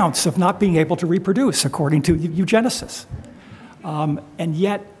 6 counts of not being able to reproduce, according to eugenicists. And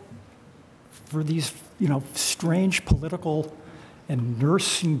yet, for these, strange political and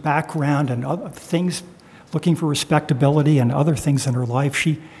nursing background and other things, looking for respectability and other things in her life,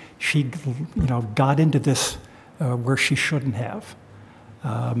 she got into this where she shouldn't have.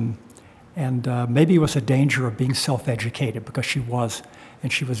 Maybe it was a danger of being self-educated, because she was,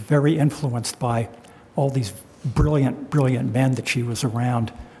 and she was very influenced by all these brilliant men that she was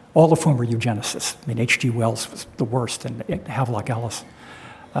around, all of whom were eugenicists. I mean, H.G. Wells was the worst, and Havelock Ellis.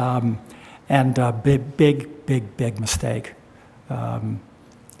 Big mistake.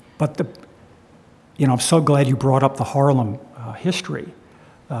 But I'm so glad you brought up the Harlem history,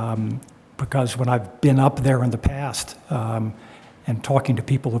 because when I've been up there in the past and talking to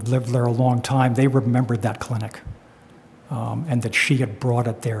people who've lived there a long time, they remembered that clinic, and that she had brought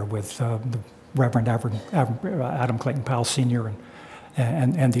it there with the Reverend Adam Clayton Powell Sr.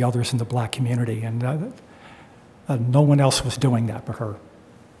 and the others in the black community, and no one else was doing that but her.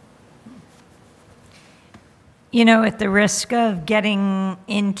 At the risk of getting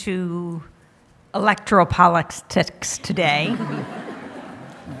into electoral politics today,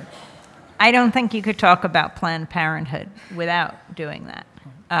 I don't think you could talk about Planned Parenthood without doing that.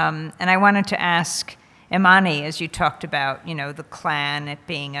 And I wanted to ask Imani, as you talked about, the Klan, it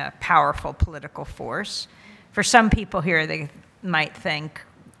being a powerful political force. For some people here, they might think,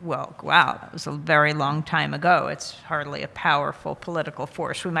 well, wow, that was a very long time ago. It's hardly a powerful political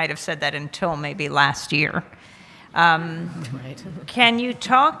force. We might have said that until maybe last year. Right. Can you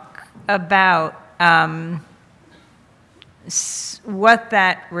talk about what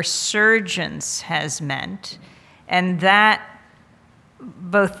that resurgence has meant, and that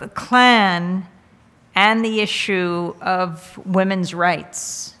both the Klan and the issue of women's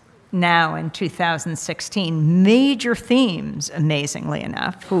rights now in 2016, major themes, amazingly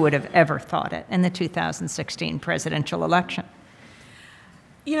enough, who would have ever thought it, in the 2016 presidential election?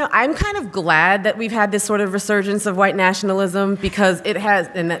 I'm kind of glad that we've had this sort of resurgence of white nationalism, because it has,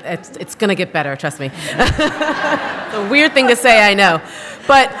 and it's going to get better, trust me. It's a weird thing to say, I know.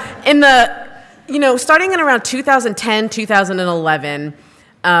 But starting in around 2010, 2011,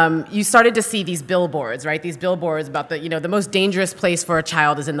 you started to see these billboards, right? These billboards about the most dangerous place for a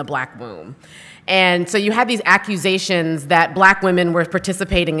child is in the black womb. And so you had these accusations that black women were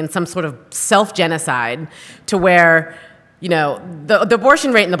participating in some sort of self-genocide, to where the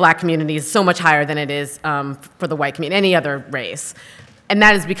abortion rate in the black community is so much higher than it is for the white community, any other race. And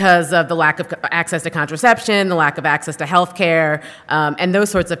that is because of the lack of access to contraception, the lack of access to health care, and those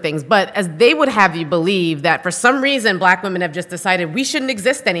sorts of things. But as they would have you believe that for some reason black women have just decided we shouldn't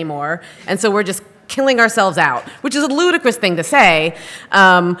exist anymore, and so we're just killing ourselves out, which is a ludicrous thing to say,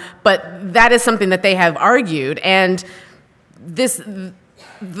 but that is something that they have argued. And the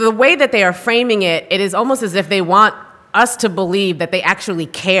way that they are framing it, it is almost as if they want us to believe that they actually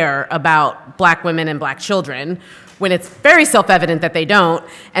care about black women and black children, when it's very self-evident that they don't.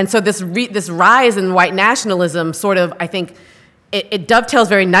 And so this rise in white nationalism sort of, I think, it dovetails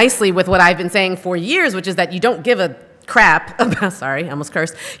very nicely with what I've been saying for years, which is that you don't give a crap about, sorry, I almost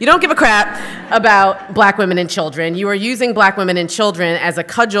cursed. You don't give a crap about black women and children. You are using black women and children as a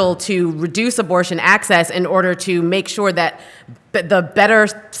cudgel to reduce abortion access in order to make sure that the better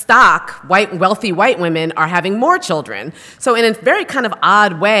stock, wealthy white women are having more children. So in a very kind of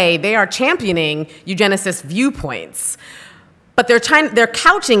odd way, they are championing eugenicist viewpoints. But they're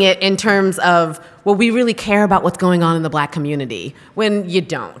couching it in terms of, well, we really care about what's going on in the black community, when you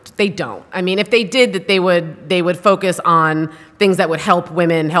don't. They don't. I mean, if they did, that they would focus on things that would help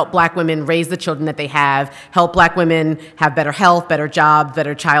black women raise the children that they have, help black women have better health, better jobs,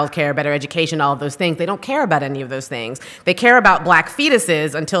 better childcare, better education, all of those things. They don't care about any of those things. They care about black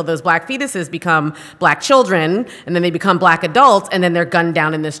fetuses until those black fetuses become black children, and then they become black adults, and then they're gunned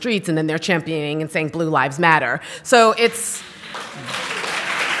down in the streets, and then they're championing and saying Blue Lives Matter. So it's...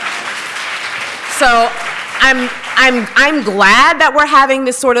 So I'm glad that we're having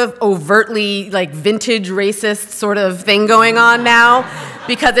this sort of overtly like vintage racist sort of thing going on now,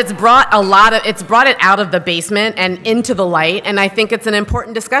 because it's brought it out of the basement and into the light, and I think it's an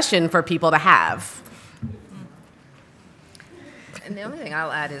important discussion for people to have. And the only thing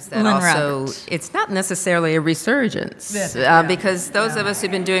I'll add is that Lynn also Roberts. it's not necessarily a resurgence, because those of us who've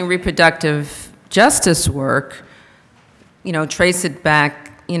been doing reproductive justice work, trace it back,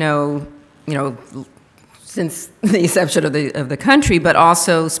 since the inception of the country, but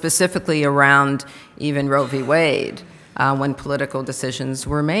also specifically around even Roe v. Wade, when political decisions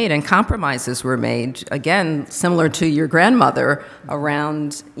were made and compromises were made. Again, similar to your grandmother,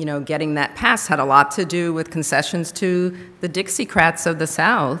 around getting that passed, had a lot to do with concessions to the Dixiecrats of the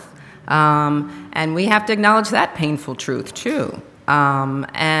South, and we have to acknowledge that painful truth too.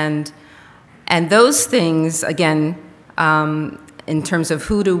 And those things, again, in terms of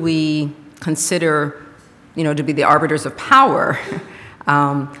who do we consider to be the arbiters of power,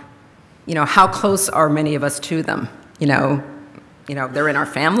 how close are many of us to them? They're in our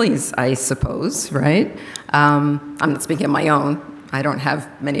families, I suppose, right? I'm not speaking of my own. I don't have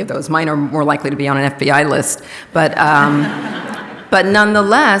many of those. Mine are more likely to be on an FBI list. But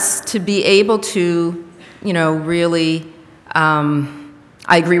nonetheless, to be able to, really, I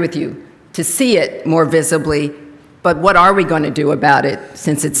agree with you, to see it more visibly. But what are we going to do about it,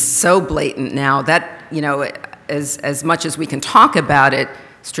 since it's so blatant now? That, as much as we can talk about it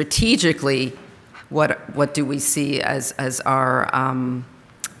strategically, what do we see as our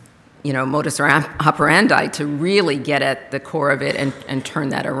modus operandi to really get at the core of it and turn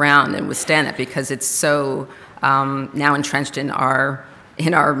that around and withstand it, because it's so now entrenched in our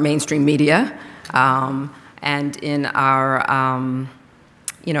mainstream media and in our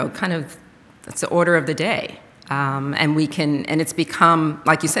kind of, it's the order of the day. And it's become,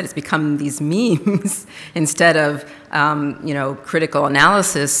 like you said, it's become these memes instead of, critical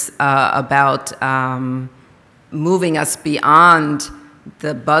analysis about moving us beyond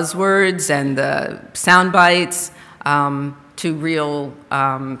the buzzwords and the sound bites to real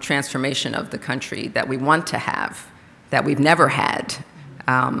transformation of the country that we want to have, that we've never had.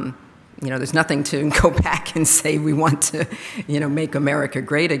 There's nothing to go back and say we want to, make America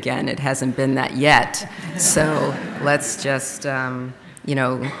great again. It hasn't been that yet. So let's just,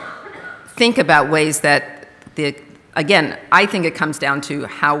 think about ways that, again, I think it comes down to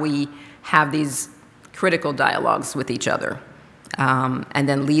how we have these critical dialogues with each other, and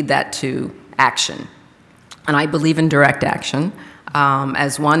then lead that to action. And I believe in direct action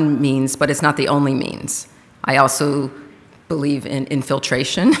as one means, but it's not the only means. I also believe in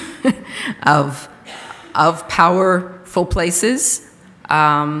infiltration of powerful places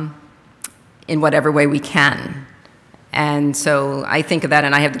in whatever way we can. And so I think of that,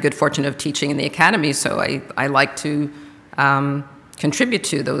 and I have the good fortune of teaching in the academy, so I like to contribute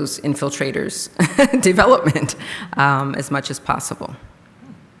to those infiltrators' development as much as possible.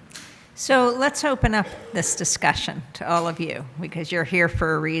 So let's open up this discussion to all of you, because you're here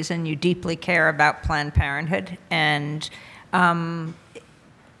for a reason. You deeply care about Planned Parenthood and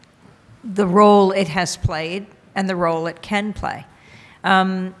the role it has played and the role it can play.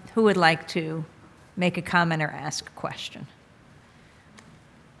 Who would like to make a comment or ask a question?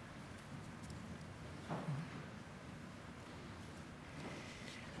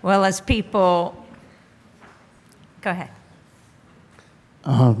 Well, as people, go ahead.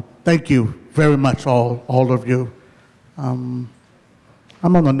 Thank you very much, all of you. I'm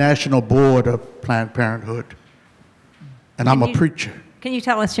on the national board of Planned Parenthood, and I'm a preacher. Can you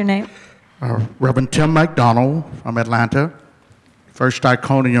tell us your name? Reverend Tim McDonald from Atlanta, First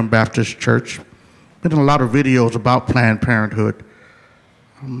Iconium Baptist Church. Been in a lot of videos about Planned Parenthood.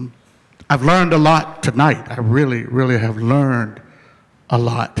 I've learned a lot tonight. I really, really have learned a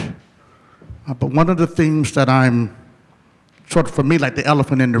lot. But one of the things that I'm sort of, for me, like the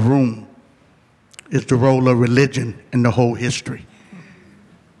elephant in the room, is the role of religion in the whole history.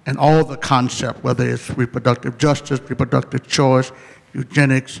 And all the concept, whether it's reproductive justice, reproductive choice,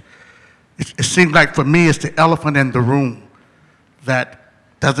 eugenics, it seems like for me it's the elephant in the room that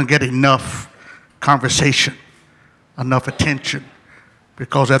doesn't get enough conversation, enough attention,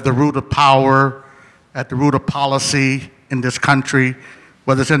 because at the root of power, at the root of policy in this country,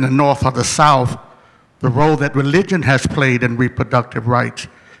 whether it's in the North or the South, the role that religion has played in reproductive rights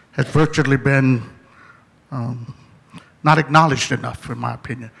has virtually been not acknowledged enough, in my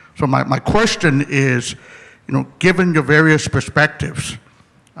opinion. So my question is, given your various perspectives,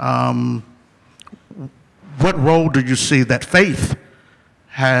 what role do you see that faith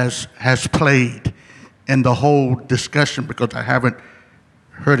has played in the whole discussion? Because I haven't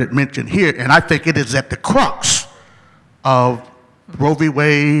heard it mentioned here, and I think it is at the crux of Roe v.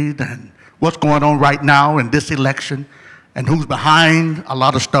 Wade and what's going on right now in this election and who's behind a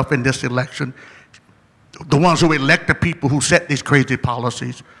lot of stuff in this election. The ones who elect the people who set these crazy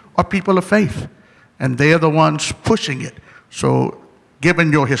policies are people of faith, and they're the ones pushing it. So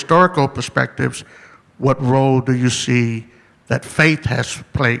given your historical perspectives, what role do you see that faith has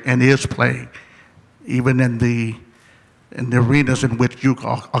played and is playing, even in the arenas in which you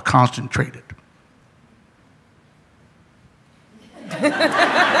are concentrated?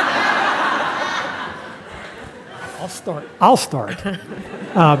 I'll start.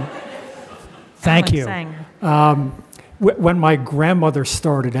 Thank you. When my grandmother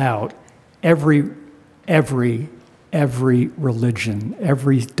started out, every religion,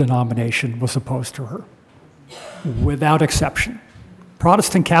 every denomination was opposed to her, without exception.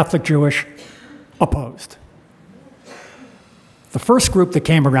 Protestant, Catholic, Jewish, opposed. The first group that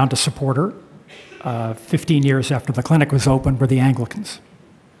came around to support her, 15 years after the clinic was opened, were the Anglicans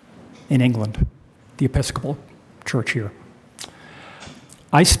in England, the Episcopal Church here.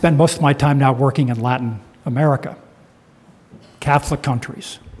 I spend most of my time now working in Latin America, Catholic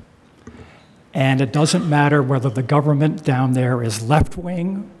countries. And it doesn't matter whether the government down there is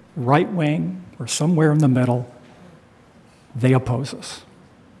left-wing, right-wing, or somewhere in the middle, they oppose us.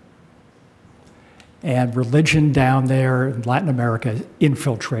 And religion down there in Latin America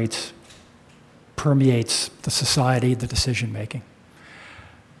infiltrates, permeates the society, the decision-making.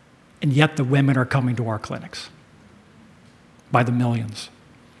 And yet the women are coming to our clinics by the millions.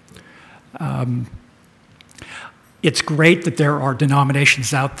 It's great that there are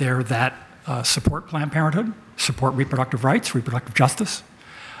denominations out there that support Planned Parenthood, support reproductive rights, reproductive justice,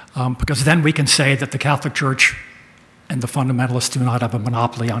 because then we can say that the Catholic Church and the fundamentalists do not have a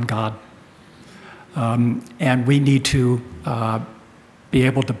monopoly on God. And we need to be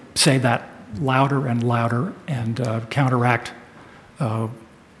able to say that louder and louder and counteract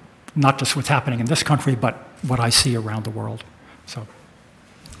not just what's happening in this country, but what I see around the world. So.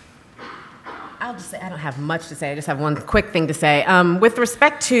 I'll just say, I don't have much to say. I just have one quick thing to say. With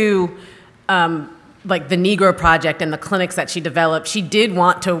respect to like the Negro Project and the clinics that she developed, she did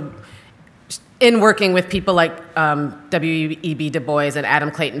want to, in working with people like W.E.B. Du Bois and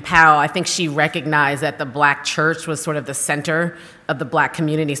Adam Clayton Powell, I think she recognized that the black church was sort of the center of the black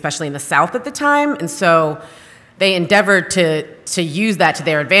community, especially in the South at the time. And so they endeavored to use that to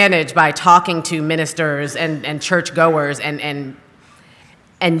their advantage by talking to ministers and churchgoers and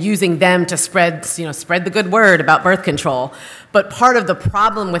using them to spread the good word about birth control. But part of the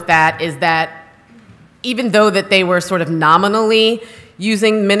problem with that is that even though that they were sort of nominally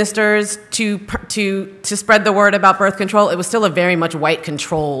using ministers to spread the word about birth control, it was still a very much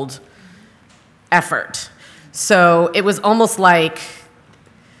white-controlled effort. So it was almost like,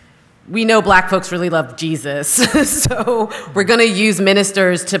 we know black folks really love Jesus, so we're going to use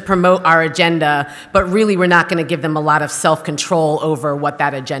ministers to promote our agenda, but really we're not going to give them a lot of self-control over what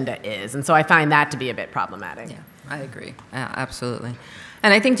that agenda is. And so I find that to be a bit problematic. Yeah, I agree. Absolutely.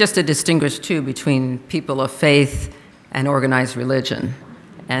 And I think just to distinguish, too, between people of faith and organized religion,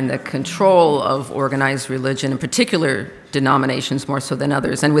 and the control of organized religion, in particular denominations more so than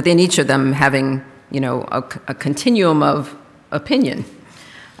others, and within each of them having, a continuum of opinion.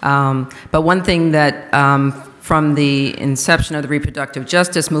 But one thing that from the inception of the reproductive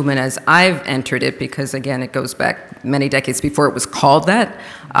justice movement, as I've entered it, because again, it goes back many decades before it was called that,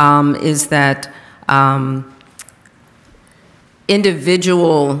 is that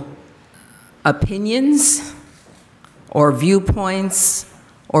individual opinions or viewpoints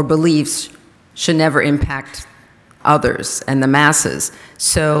or beliefs should never impact others and the masses.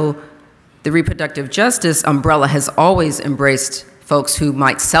 So the reproductive justice umbrella has always embraced folks who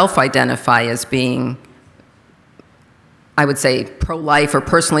might self-identify as being, I would say, pro-life or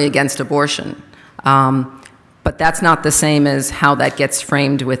personally against abortion. But that's not the same as how that gets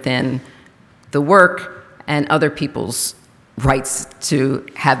framed within the work and other people's rights to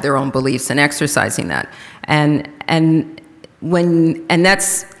have their own beliefs and exercising that. And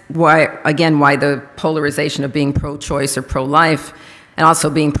that's why, again, why the polarization of being pro-choice or pro-life, and also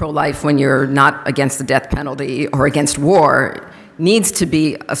being pro-life when you're not against the death penalty or against war, needs to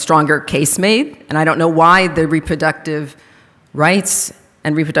be a stronger case made. And I don't know why the reproductive rights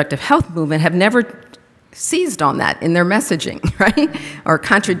and reproductive health movement have never seized on that in their messaging, right? Or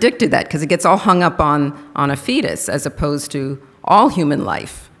contradicted that, because it gets all hung up on a fetus as opposed to all human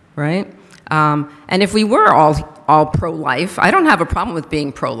life, right? And if we were all pro-life, I don't have a problem with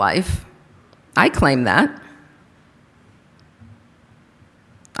being pro-life. I claim that.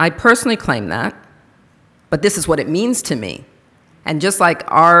 I personally claim that. But this is what it means to me. And just like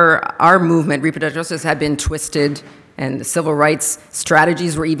our movement, reproductive justice, had been twisted, and the civil rights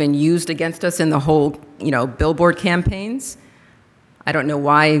strategies were even used against us in the whole, billboard campaigns, I don't know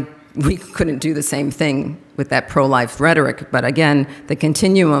why we couldn't do the same thing with that pro-life rhetoric. But again, the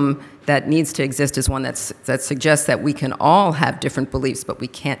continuum that needs to exist is one that suggests that we can all have different beliefs, but we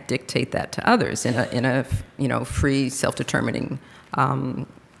can't dictate that to others in a free, self-determining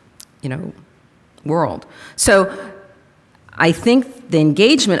world. So I think the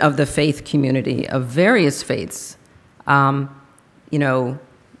engagement of the faith community, of various faiths, there's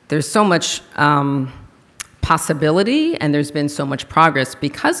so much possibility, and there's been so much progress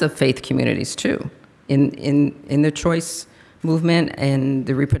because of faith communities too, in the choice movement and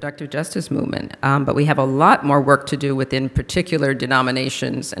the reproductive justice movement. But we have a lot more work to do within particular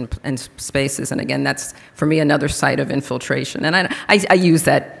denominations and spaces. And again, that's, for me, another site of infiltration. And I use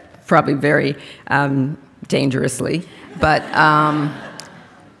that probably very dangerously. But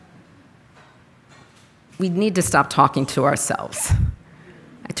we need to stop talking to ourselves,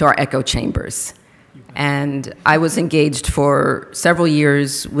 to our echo chambers. And I was engaged for several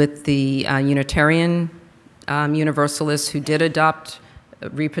years with the Unitarian Universalists who did adopt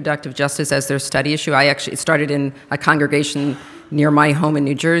reproductive justice as their study issue. It started in a congregation near my home in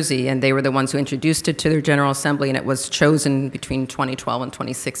New Jersey, and they were the ones who introduced it to their General Assembly, and it was chosen between 2012 and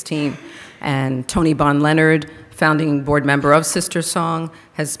 2016. And Tony Bon Leonard, founding board member of Sister Song,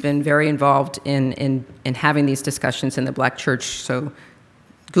 has been very involved in having these discussions in the Black church. So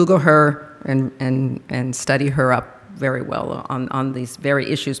Google her and study her up very well on these very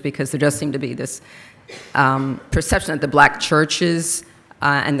issues, because there does seem to be this perception that the Black churches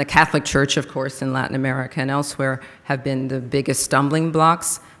and the Catholic Church, of course, in Latin America and elsewhere, have been the biggest stumbling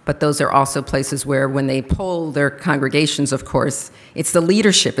blocks. But those are also places where, when they poll their congregations, of course, it's the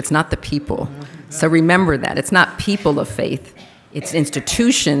leadership, it's not the people. So remember that. It's not people of faith. It's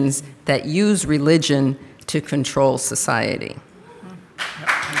institutions that use religion to control society.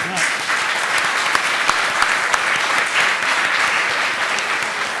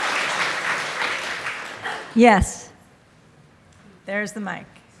 Yes. There's the mic,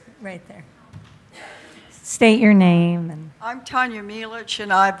 right there. State your name. And I'm Tanya Mielich,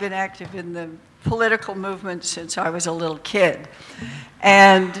 and I've been active in the political movement since I was a little kid.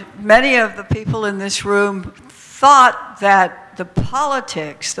 And many of the people in this room thought that the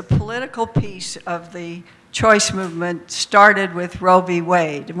politics, the political piece of the choice movement started with Roe v.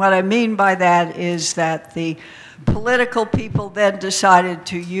 Wade. And what I mean by that is that the political people then decided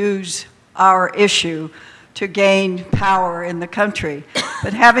to use our issue to gain power in the country.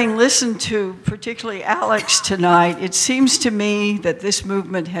 But having listened to particularly Alex tonight, it seems to me that this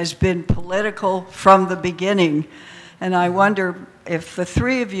movement has been political from the beginning. And I wonder if the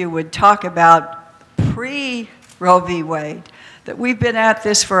three of you would talk about pre-Roe v. Wade, that we've been at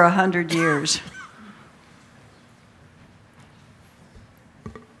this for 100 years.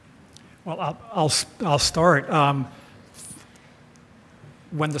 Well, I'll start.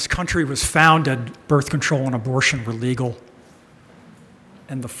 When this country was founded, birth control and abortion were legal.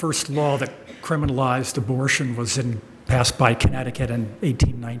 And the first law that criminalized abortion was passed by Connecticut in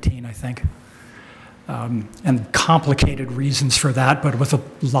 1819, I think. And complicated reasons for that, but with a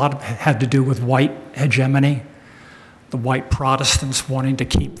lot had to do with white hegemony, the white Protestants wanting to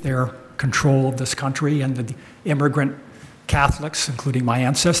keep their control of this country, and the immigrant Catholics, including my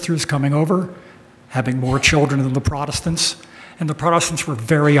ancestors, coming over, having more children than the Protestants. And the Protestants were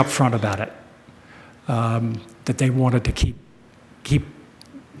very upfront about it, that they wanted to keep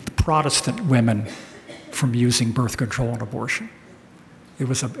the Protestant women from using birth control and abortion. It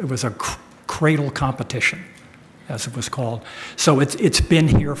was a cradle competition, as it was called. So it's been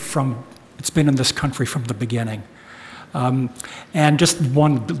in this country from the beginning. And just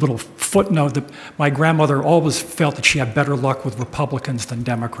one little footnote, that my grandmother always felt that she had better luck with Republicans than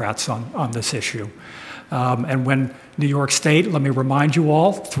Democrats on this issue. And when New York State, let me remind you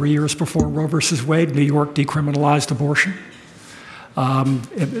all, 3 years before Roe versus Wade, New York decriminalized abortion.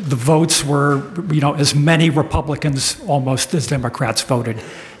 The votes were, as many Republicans almost as Democrats voted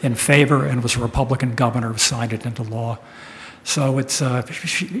in favor, and it was a Republican governor who signed it into law. So it's,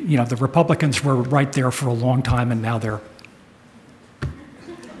 the Republicans were right there for a long time, and now they're.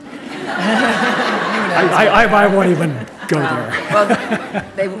 I won't even go there.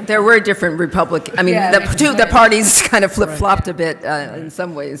 Well, there were different Republican. I mean, the parties kind of flip-flopped a bit in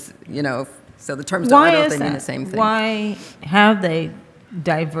some ways, So the terms don't mean the same thing. Why have they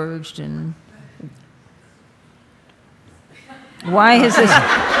diverged, and why is this?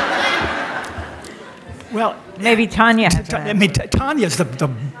 Well, maybe Tanya. Tanya's the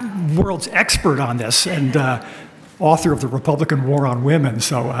world's expert on this, and author of the Republican War on Women,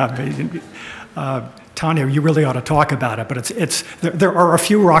 so Tanya, you really ought to talk about it. But there are a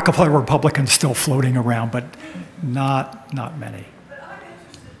few Rockefeller Republicans still floating around, but not many. But I'm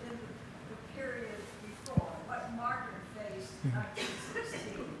interested in the period before, what Margaret faced in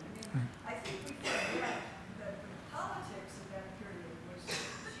 1916. I think we forget that the politics of that period was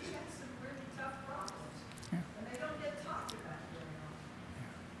she had some really tough problems, and they don't get talked about very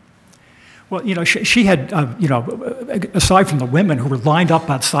often. Well, she had, aside from the women who were lined up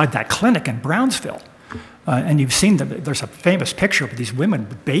outside that clinic in Brownsville, and you've seen there's a famous picture of these women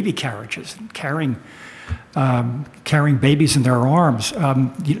with baby carriages carrying babies in their arms.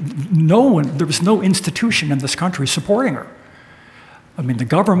 There was no institution in this country supporting her. I mean, the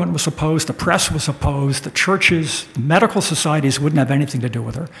government was opposed, the press was opposed, the churches, the medical societies wouldn't have anything to do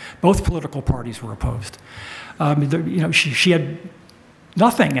with her. Both political parties were opposed. She had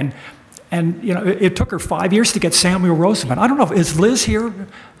nothing, and it took her 5 years to get Samuel Rosamond. I don't know, is Liz here,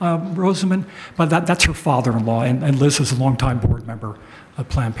 Rosamond? But that's her father-in-law, and Liz was a longtime board member of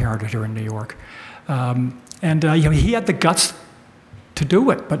Planned Parenthood here in New York. He had the guts to do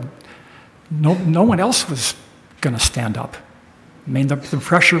it, but no one else was going to stand up. I mean, the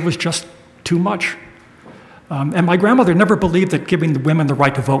pressure was just too much. And my grandmother never believed that giving the women the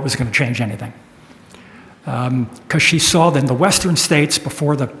right to vote was going to change anything. Because she saw that in the western states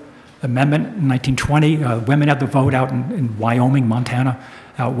before the amendment in 1920, women had the vote out in Wyoming, Montana,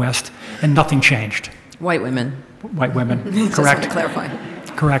 out west, and nothing changed. White women. White women, correct. Just to clarify.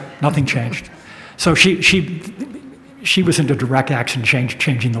 Correct, nothing changed. So she was into direct action,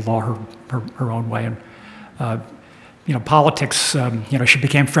 changing the law her own way. And politics, she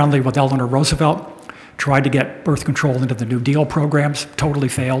became friendly with Eleanor Roosevelt, tried to get birth control into the New Deal programs, totally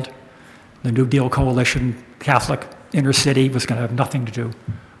failed. The New Deal coalition, Catholic, inner city, was going to have nothing to do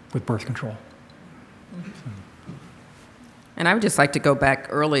with birth control. And I would just like to go back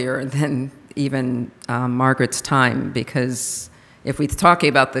earlier than even Margaret's time, because if we're talking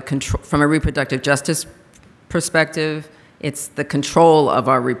about the control from a reproductive justice perspective, it's the control of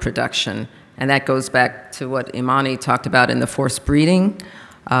our reproduction. And that goes back to what Imani talked about in the forced breeding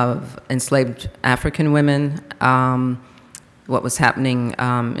of enslaved African women, what was happening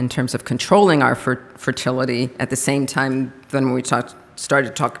in terms of controlling our fertility. At the same time, when we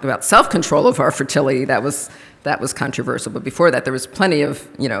started talking about self-control of our fertility, that was controversial. But before that, there was plenty of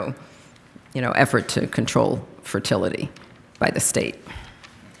effort to control fertility by the state.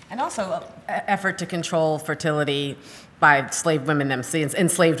 And also effort to control fertility by enslaved women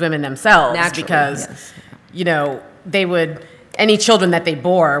themselves, Naturally, because, yes. They would, any children that they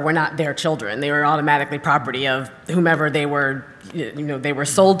bore were not their children. They were automatically property of whomever they were, they were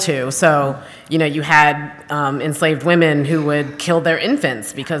sold to. So, you had enslaved women who would kill their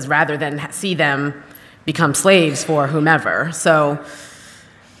infants because rather than see them become slaves for whomever. So,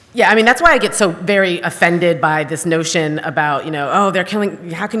 yeah, I mean, that's why I get so very offended by this notion about, they're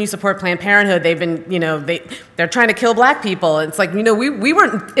killing, how can you support Planned Parenthood? They've been, they're trying to kill black people. It's like, we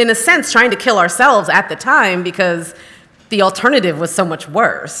weren't, in a sense, trying to kill ourselves at the time because the alternative was so much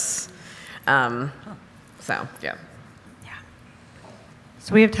worse. So, yeah.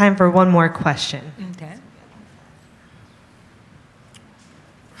 So we have time for one more question. Okay.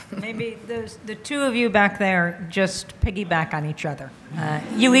 Maybe the two of you back there just piggyback on each other.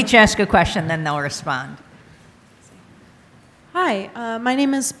 You each ask a question, then they'll respond. Hi, my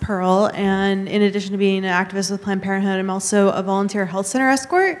name is Pearl, and in addition to being an activist with Planned Parenthood, I'm also a volunteer health center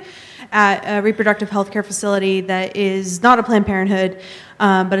escort at a reproductive health care facility that is not a Planned Parenthood,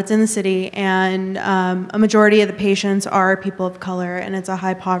 but it's in the city, and a majority of the patients are people of color, and it's a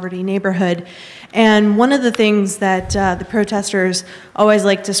high-poverty neighborhood. And one of the things that the protesters always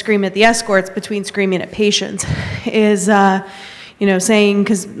like to scream at the escorts between screaming at patients is, saying,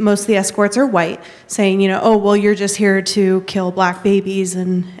 because most of the escorts are white, saying, oh, well, you're just here to kill black babies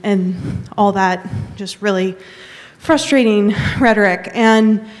and all that just really frustrating rhetoric.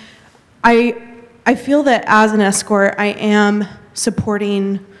 And I feel that as an escort, I am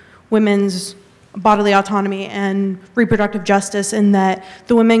supporting women's bodily autonomy and reproductive justice, in that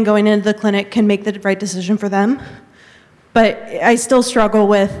the women going into the clinic can make the right decision for them. But I still struggle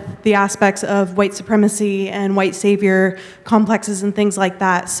with the aspects of white supremacy and white savior complexes and things like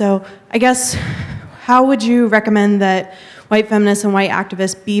that. So I guess, how would you recommend that white feminists and white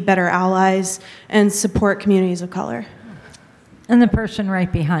activists be better allies and support communities of color? And the person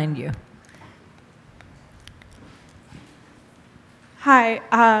right behind you. Hi,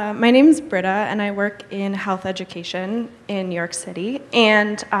 my name is Britta, and I work in health education in New York City.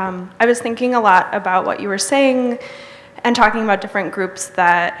 And I was thinking a lot about what you were saying and talking about different groups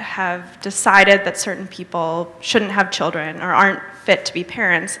that have decided that certain people shouldn't have children or aren't fit to be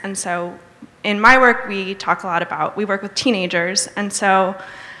parents. And so in my work, we work with teenagers, and so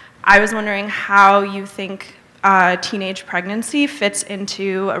I was wondering how you think teenage pregnancy fits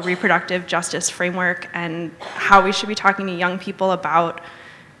into a reproductive justice framework, and how we should be talking to young people about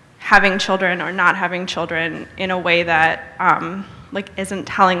having children or not having children in a way that isn't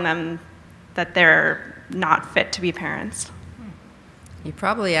telling them that they're not fit to be parents. You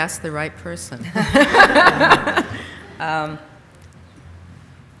probably asked the right person.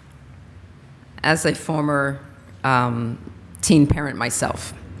 As a former teen parent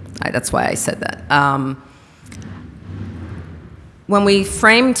myself, that's why I said that. When we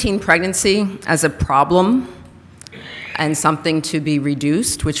frame teen pregnancy as a problem and something to be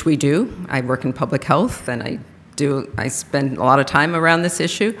reduced, which we do, I work in public health and I spend a lot of time around this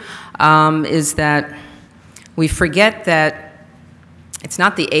issue, is that we forget that it's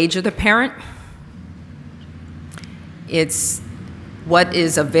not the age of the parent, it's what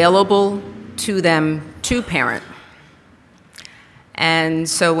is available to them to parent. And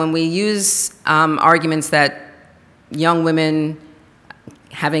so when we use arguments that young women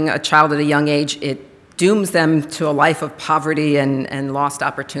having a child at a young age, it dooms them to a life of poverty and lost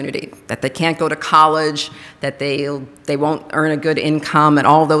opportunity, that they can't go to college, that they won't earn a good income and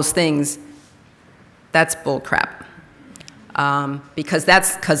all those things, that's bull crap.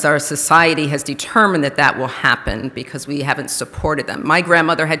 Because our society has determined that that will happen because we haven't supported them. My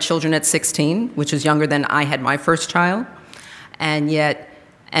grandmother had children at 16, which is younger than I had my first child, and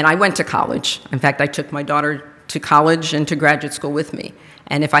I went to college. In fact, I took my daughter to college and to graduate school with me.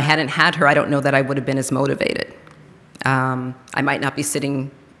 And if I hadn't had her, I don't know that I would have been as motivated. I might not be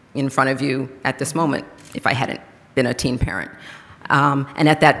sitting in front of you at this moment if I hadn't been a teen parent. And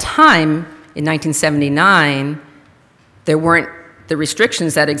at that time, in 1979, there weren't the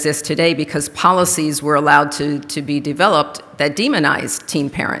restrictions that exist today because policies were allowed to be developed that demonized teen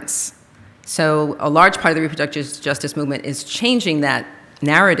parents. So a large part of the reproductive justice movement is changing that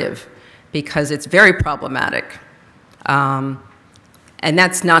narrative because it's very problematic. And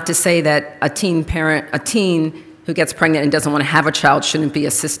that's not to say that a teen who gets pregnant and doesn't want to have a child shouldn't be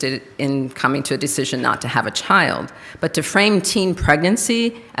assisted in coming to a decision not to have a child. But to frame teen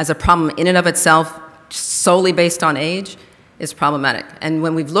pregnancy as a problem in and of itself, solely based on age, is problematic. And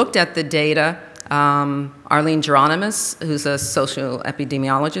when we've looked at the data, Arlene Geronimus, who's a social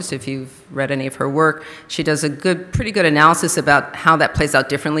epidemiologist, if you've read any of her work, she does a pretty good analysis about how that plays out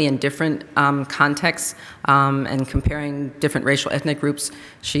differently in different contexts and comparing different racial ethnic groups.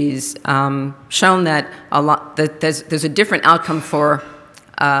 She's shown that there's a different outcome for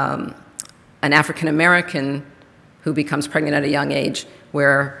an African American who becomes pregnant at a young age,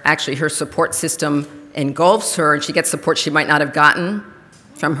 where actually her support system engulfs her and she gets support she might not have gotten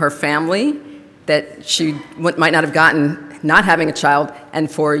from her family, that she might not have gotten not having a child.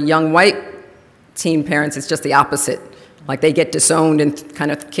 And for young white teen parents, it's just the opposite. Like they get disowned and kind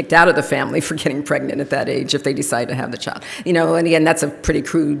of kicked out of the family for getting pregnant at that age if they decide to have the child. You know, and again, that's a pretty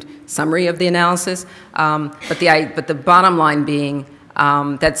crude summary of the analysis. But the bottom line being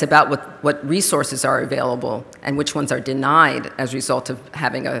that's about what resources are available and which ones are denied as a result of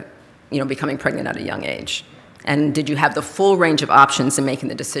having becoming pregnant at a young age. And did you have the full range of options in making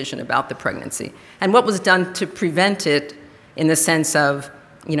the decision about the pregnancy? And what was done to prevent it in the sense of,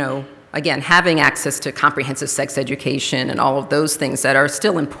 again, having access to comprehensive sex education and all of those things that are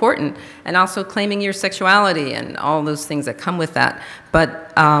still important, and also claiming your sexuality and all those things that come with that.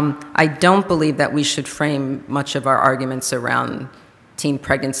 But I don't believe that we should frame much of our arguments around teen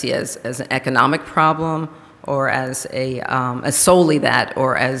pregnancy as an economic problem or as solely that,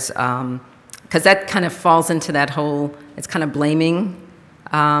 or as because that kind of falls into that whole, it's kind of blaming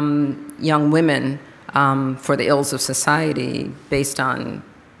young women for the ills of society based on,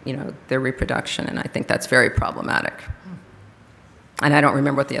 their reproduction, and I think that's very problematic. And I don't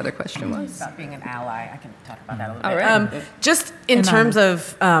remember what the other question was. About being an ally, I can talk about that a little bit. Right. Just in terms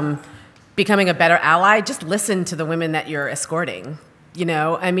of becoming a better ally, just listen to the women that you're escorting.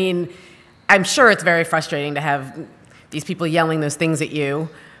 I mean, I'm sure it's very frustrating to have these people yelling those things at you.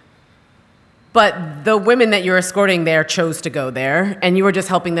 But the women that you're escorting there chose to go there, and you were just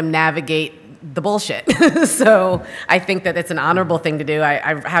helping them navigate the bullshit. So I think that it's an honorable thing to do.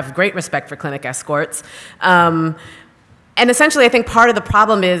 I have great respect for clinic escorts. And essentially, I think part of the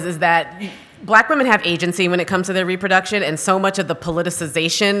problem is that Black women have agency when it comes to their reproduction, and so much of the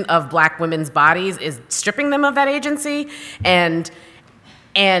politicization of Black women's bodies is stripping them of that agency and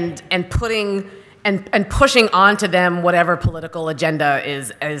putting and pushing onto them whatever political agenda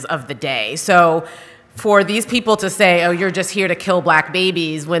is of the day. So for these people to say, oh, you're just here to kill black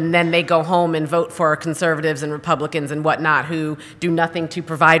babies, when then they go home and vote for conservatives and Republicans and whatnot who do nothing to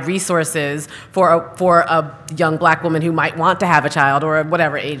provide resources for a young black woman who might want to have a child or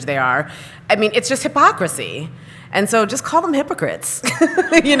whatever age they are. I mean, it's just hypocrisy. And so just call them hypocrites,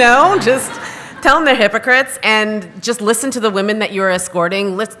 you know, just tell them they're hypocrites and just listen to the women that you're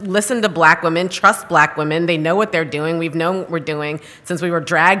escorting. Listen to black women, trust black women. They know what they're doing. We've known what we're doing since we were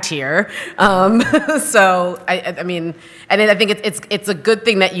dragged here. So, I mean, and I think it's a good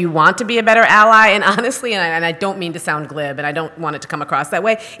thing that you want to be a better ally. And honestly, and I don't mean to sound glib, and I don't want it to come across that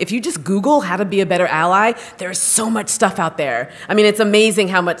way, if you just Google how to be a better ally, there's so much stuff out there. I mean, it's amazing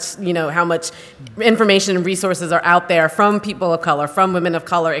how much, you know, how much information and resources are out there from people of color, from women of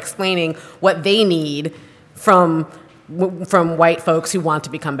color, explaining what they need from white folks who want to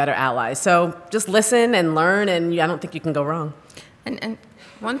become better allies. So just listen and learn, and I don't think you can go wrong. And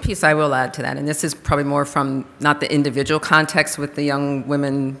one piece I will add to that, and this is probably more from not the individual context with the young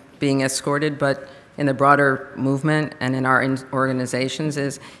women being escorted, but in the broader movement and in our organizations,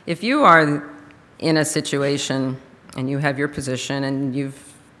 is if you are in a situation and you have your position and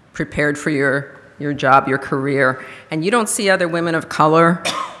you've prepared for your job, your career, and you don't see other women of color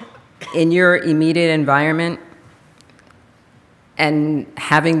in your immediate environment and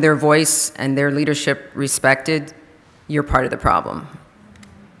having their voice and their leadership respected, you're part of the problem.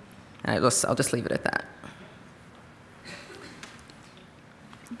 And I'll just leave it at that.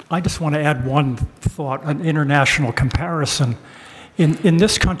 I just want to add one thought, an international comparison. In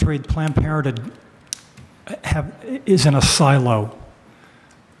this country, Planned Parenthood is in a silo.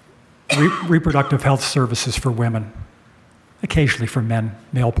 Reproductive health services for women, occasionally for men,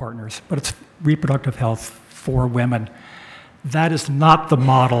 male partners, but it's reproductive health for women. That is not the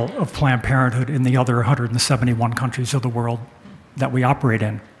model of Planned Parenthood in the other 171 countries of the world that we operate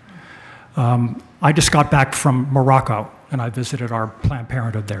in. I just got back from Morocco, and I visited our Planned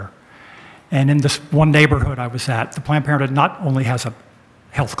Parenthood there. And in this one neighborhood I was at, the Planned Parenthood not only has a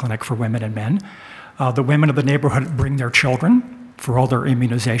health clinic for women and men, the women of the neighborhood bring their children for all their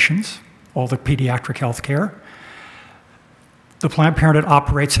immunizations, all the pediatric health care. The Planned Parenthood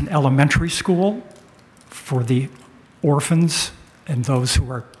operates an elementary school for the orphans and those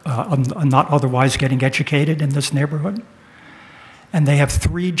who are not otherwise getting educated in this neighborhood. And they have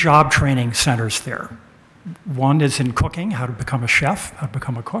 3 job training centers there. One is in cooking, how to become a chef, how to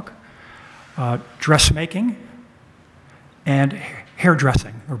become a cook, dressmaking, and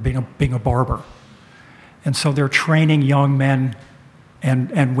hairdressing, or being a barber. And so they're training young men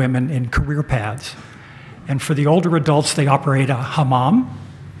and women in career paths. And for the older adults, they operate a hammam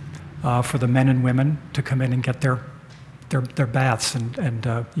for the men and women to come in and get their baths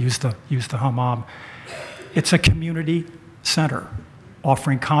and use the hammam. It's a community center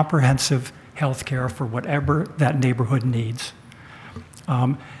offering comprehensive health care for whatever that neighborhood needs.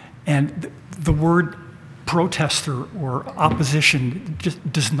 And the word protester or opposition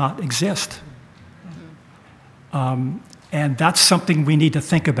just does not exist. And that's something we need to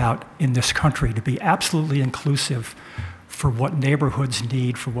think about in this country, to be absolutely inclusive for what neighborhoods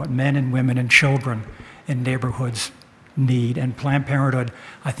need, for what men and women and children in neighborhoods need. And Planned Parenthood,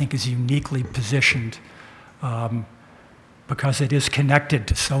 I think, is uniquely positioned because it is connected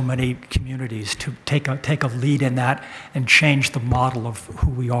to so many communities to take a lead in that and change the model of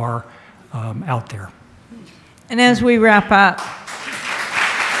who we are out there. And as we wrap up,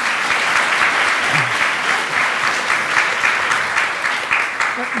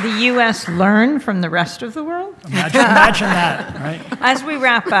 the U.S. learn from the rest of the world? Imagine that, right? As we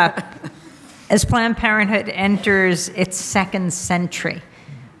wrap up, as Planned Parenthood enters its 2nd century,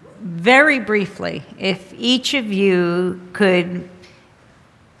 very briefly, if each of you could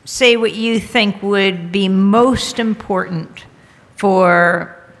say what you think would be most important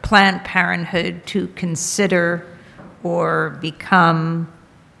for Planned Parenthood to consider or become.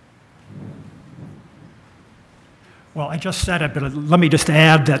 Well, I just said it, but let me just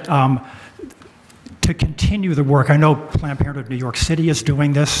add that to continue the work, I know Planned Parenthood New York City is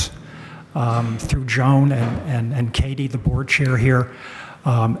doing this through Joan and Katie, the board chair here.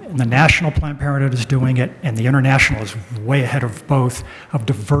 And the National Planned Parenthood is doing it, and the International is way ahead of both, of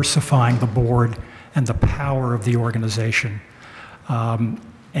diversifying the board and the power of the organization,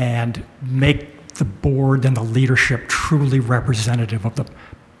 and make the board and the leadership truly representative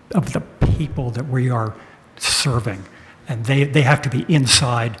of the people that we are serving. And they have to be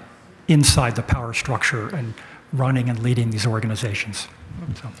inside the power structure and running and leading these organizations.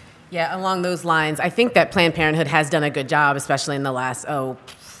 So. Yeah, along those lines, I think that Planned Parenthood has done a good job, especially in the last,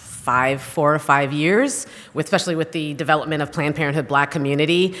 4 or 5 years, especially with the development of Planned Parenthood Black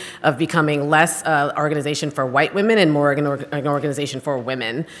community, of becoming less organization for white women and more an organization for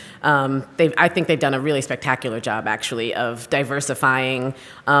women. I think they've done a really spectacular job, actually, of diversifying,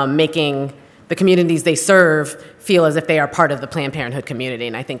 making the communities they serve feel as if they are part of the Planned Parenthood community,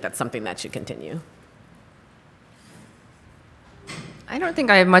 and I think that's something that should continue. I don't think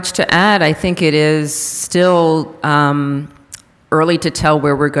I have much to add. I think it is still early to tell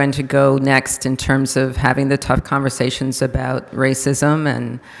where we're going to go next in terms of having the tough conversations about racism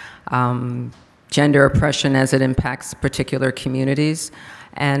and gender oppression as it impacts particular communities.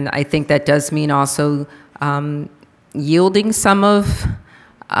 And I think that does mean also yielding some of,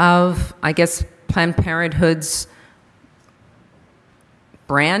 I guess, Planned Parenthood's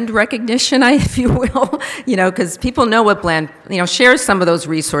brand recognition, if you will, because people know what Planned, shares some of those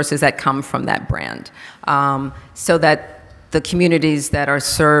resources that come from that brand, so that the communities that are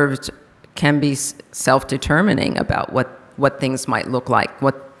served can be self-determining about what things might look like,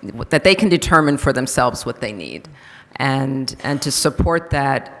 that they can determine for themselves what they need, and to support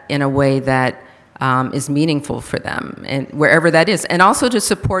that in a way that is meaningful for them, and wherever that is, and also to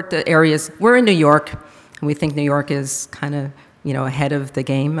support the areas. We're in New York, and we think New York is kind of ahead of the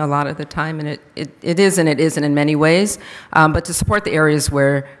game a lot of the time, and it is and it isn't in many ways, but to support the areas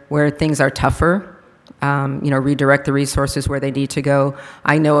where things are tougher, redirect the resources where they need to go.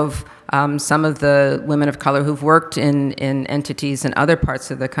 I know of some of the women of color who've worked in entities in other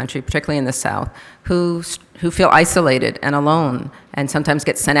parts of the country, particularly in the South, who feel isolated and alone, and sometimes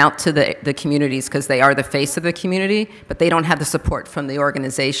get sent out to the communities because they are the face of the community, but they don't have the support from the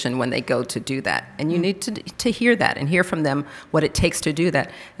organization when they go to do that. And you need to hear that and hear from them what it takes to do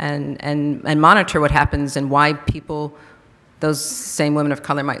that, and monitor what happens and why people, those same women of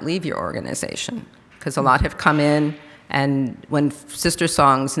color, might leave your organization. Because a lot have come in, and when Sister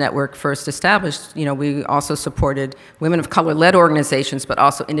Songs Network first established, we also supported women of color-led organizations, but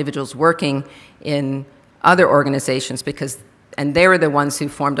also individuals working in other organizations, and they were the ones who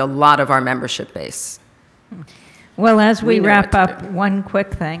formed a lot of our membership base. Well, as we wrap up, one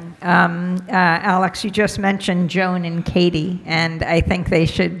quick thing. Alex, you just mentioned Joan and Katie, and I think they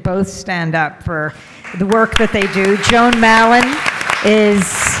should both stand up for the work that they do. Joan Mallon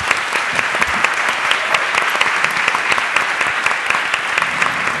is...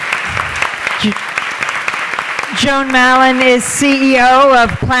 Joan Mallon is CEO of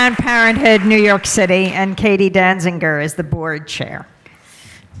Planned Parenthood New York City, and Katie Danziger is the board chair.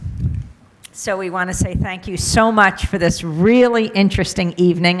 So we want to say thank you so much for this really interesting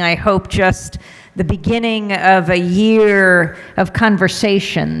evening. I hope just the beginning of a year of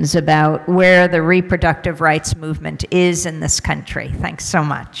conversations about where the reproductive rights movement is in this country. Thanks so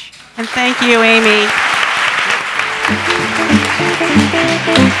much. And thank you, Amy.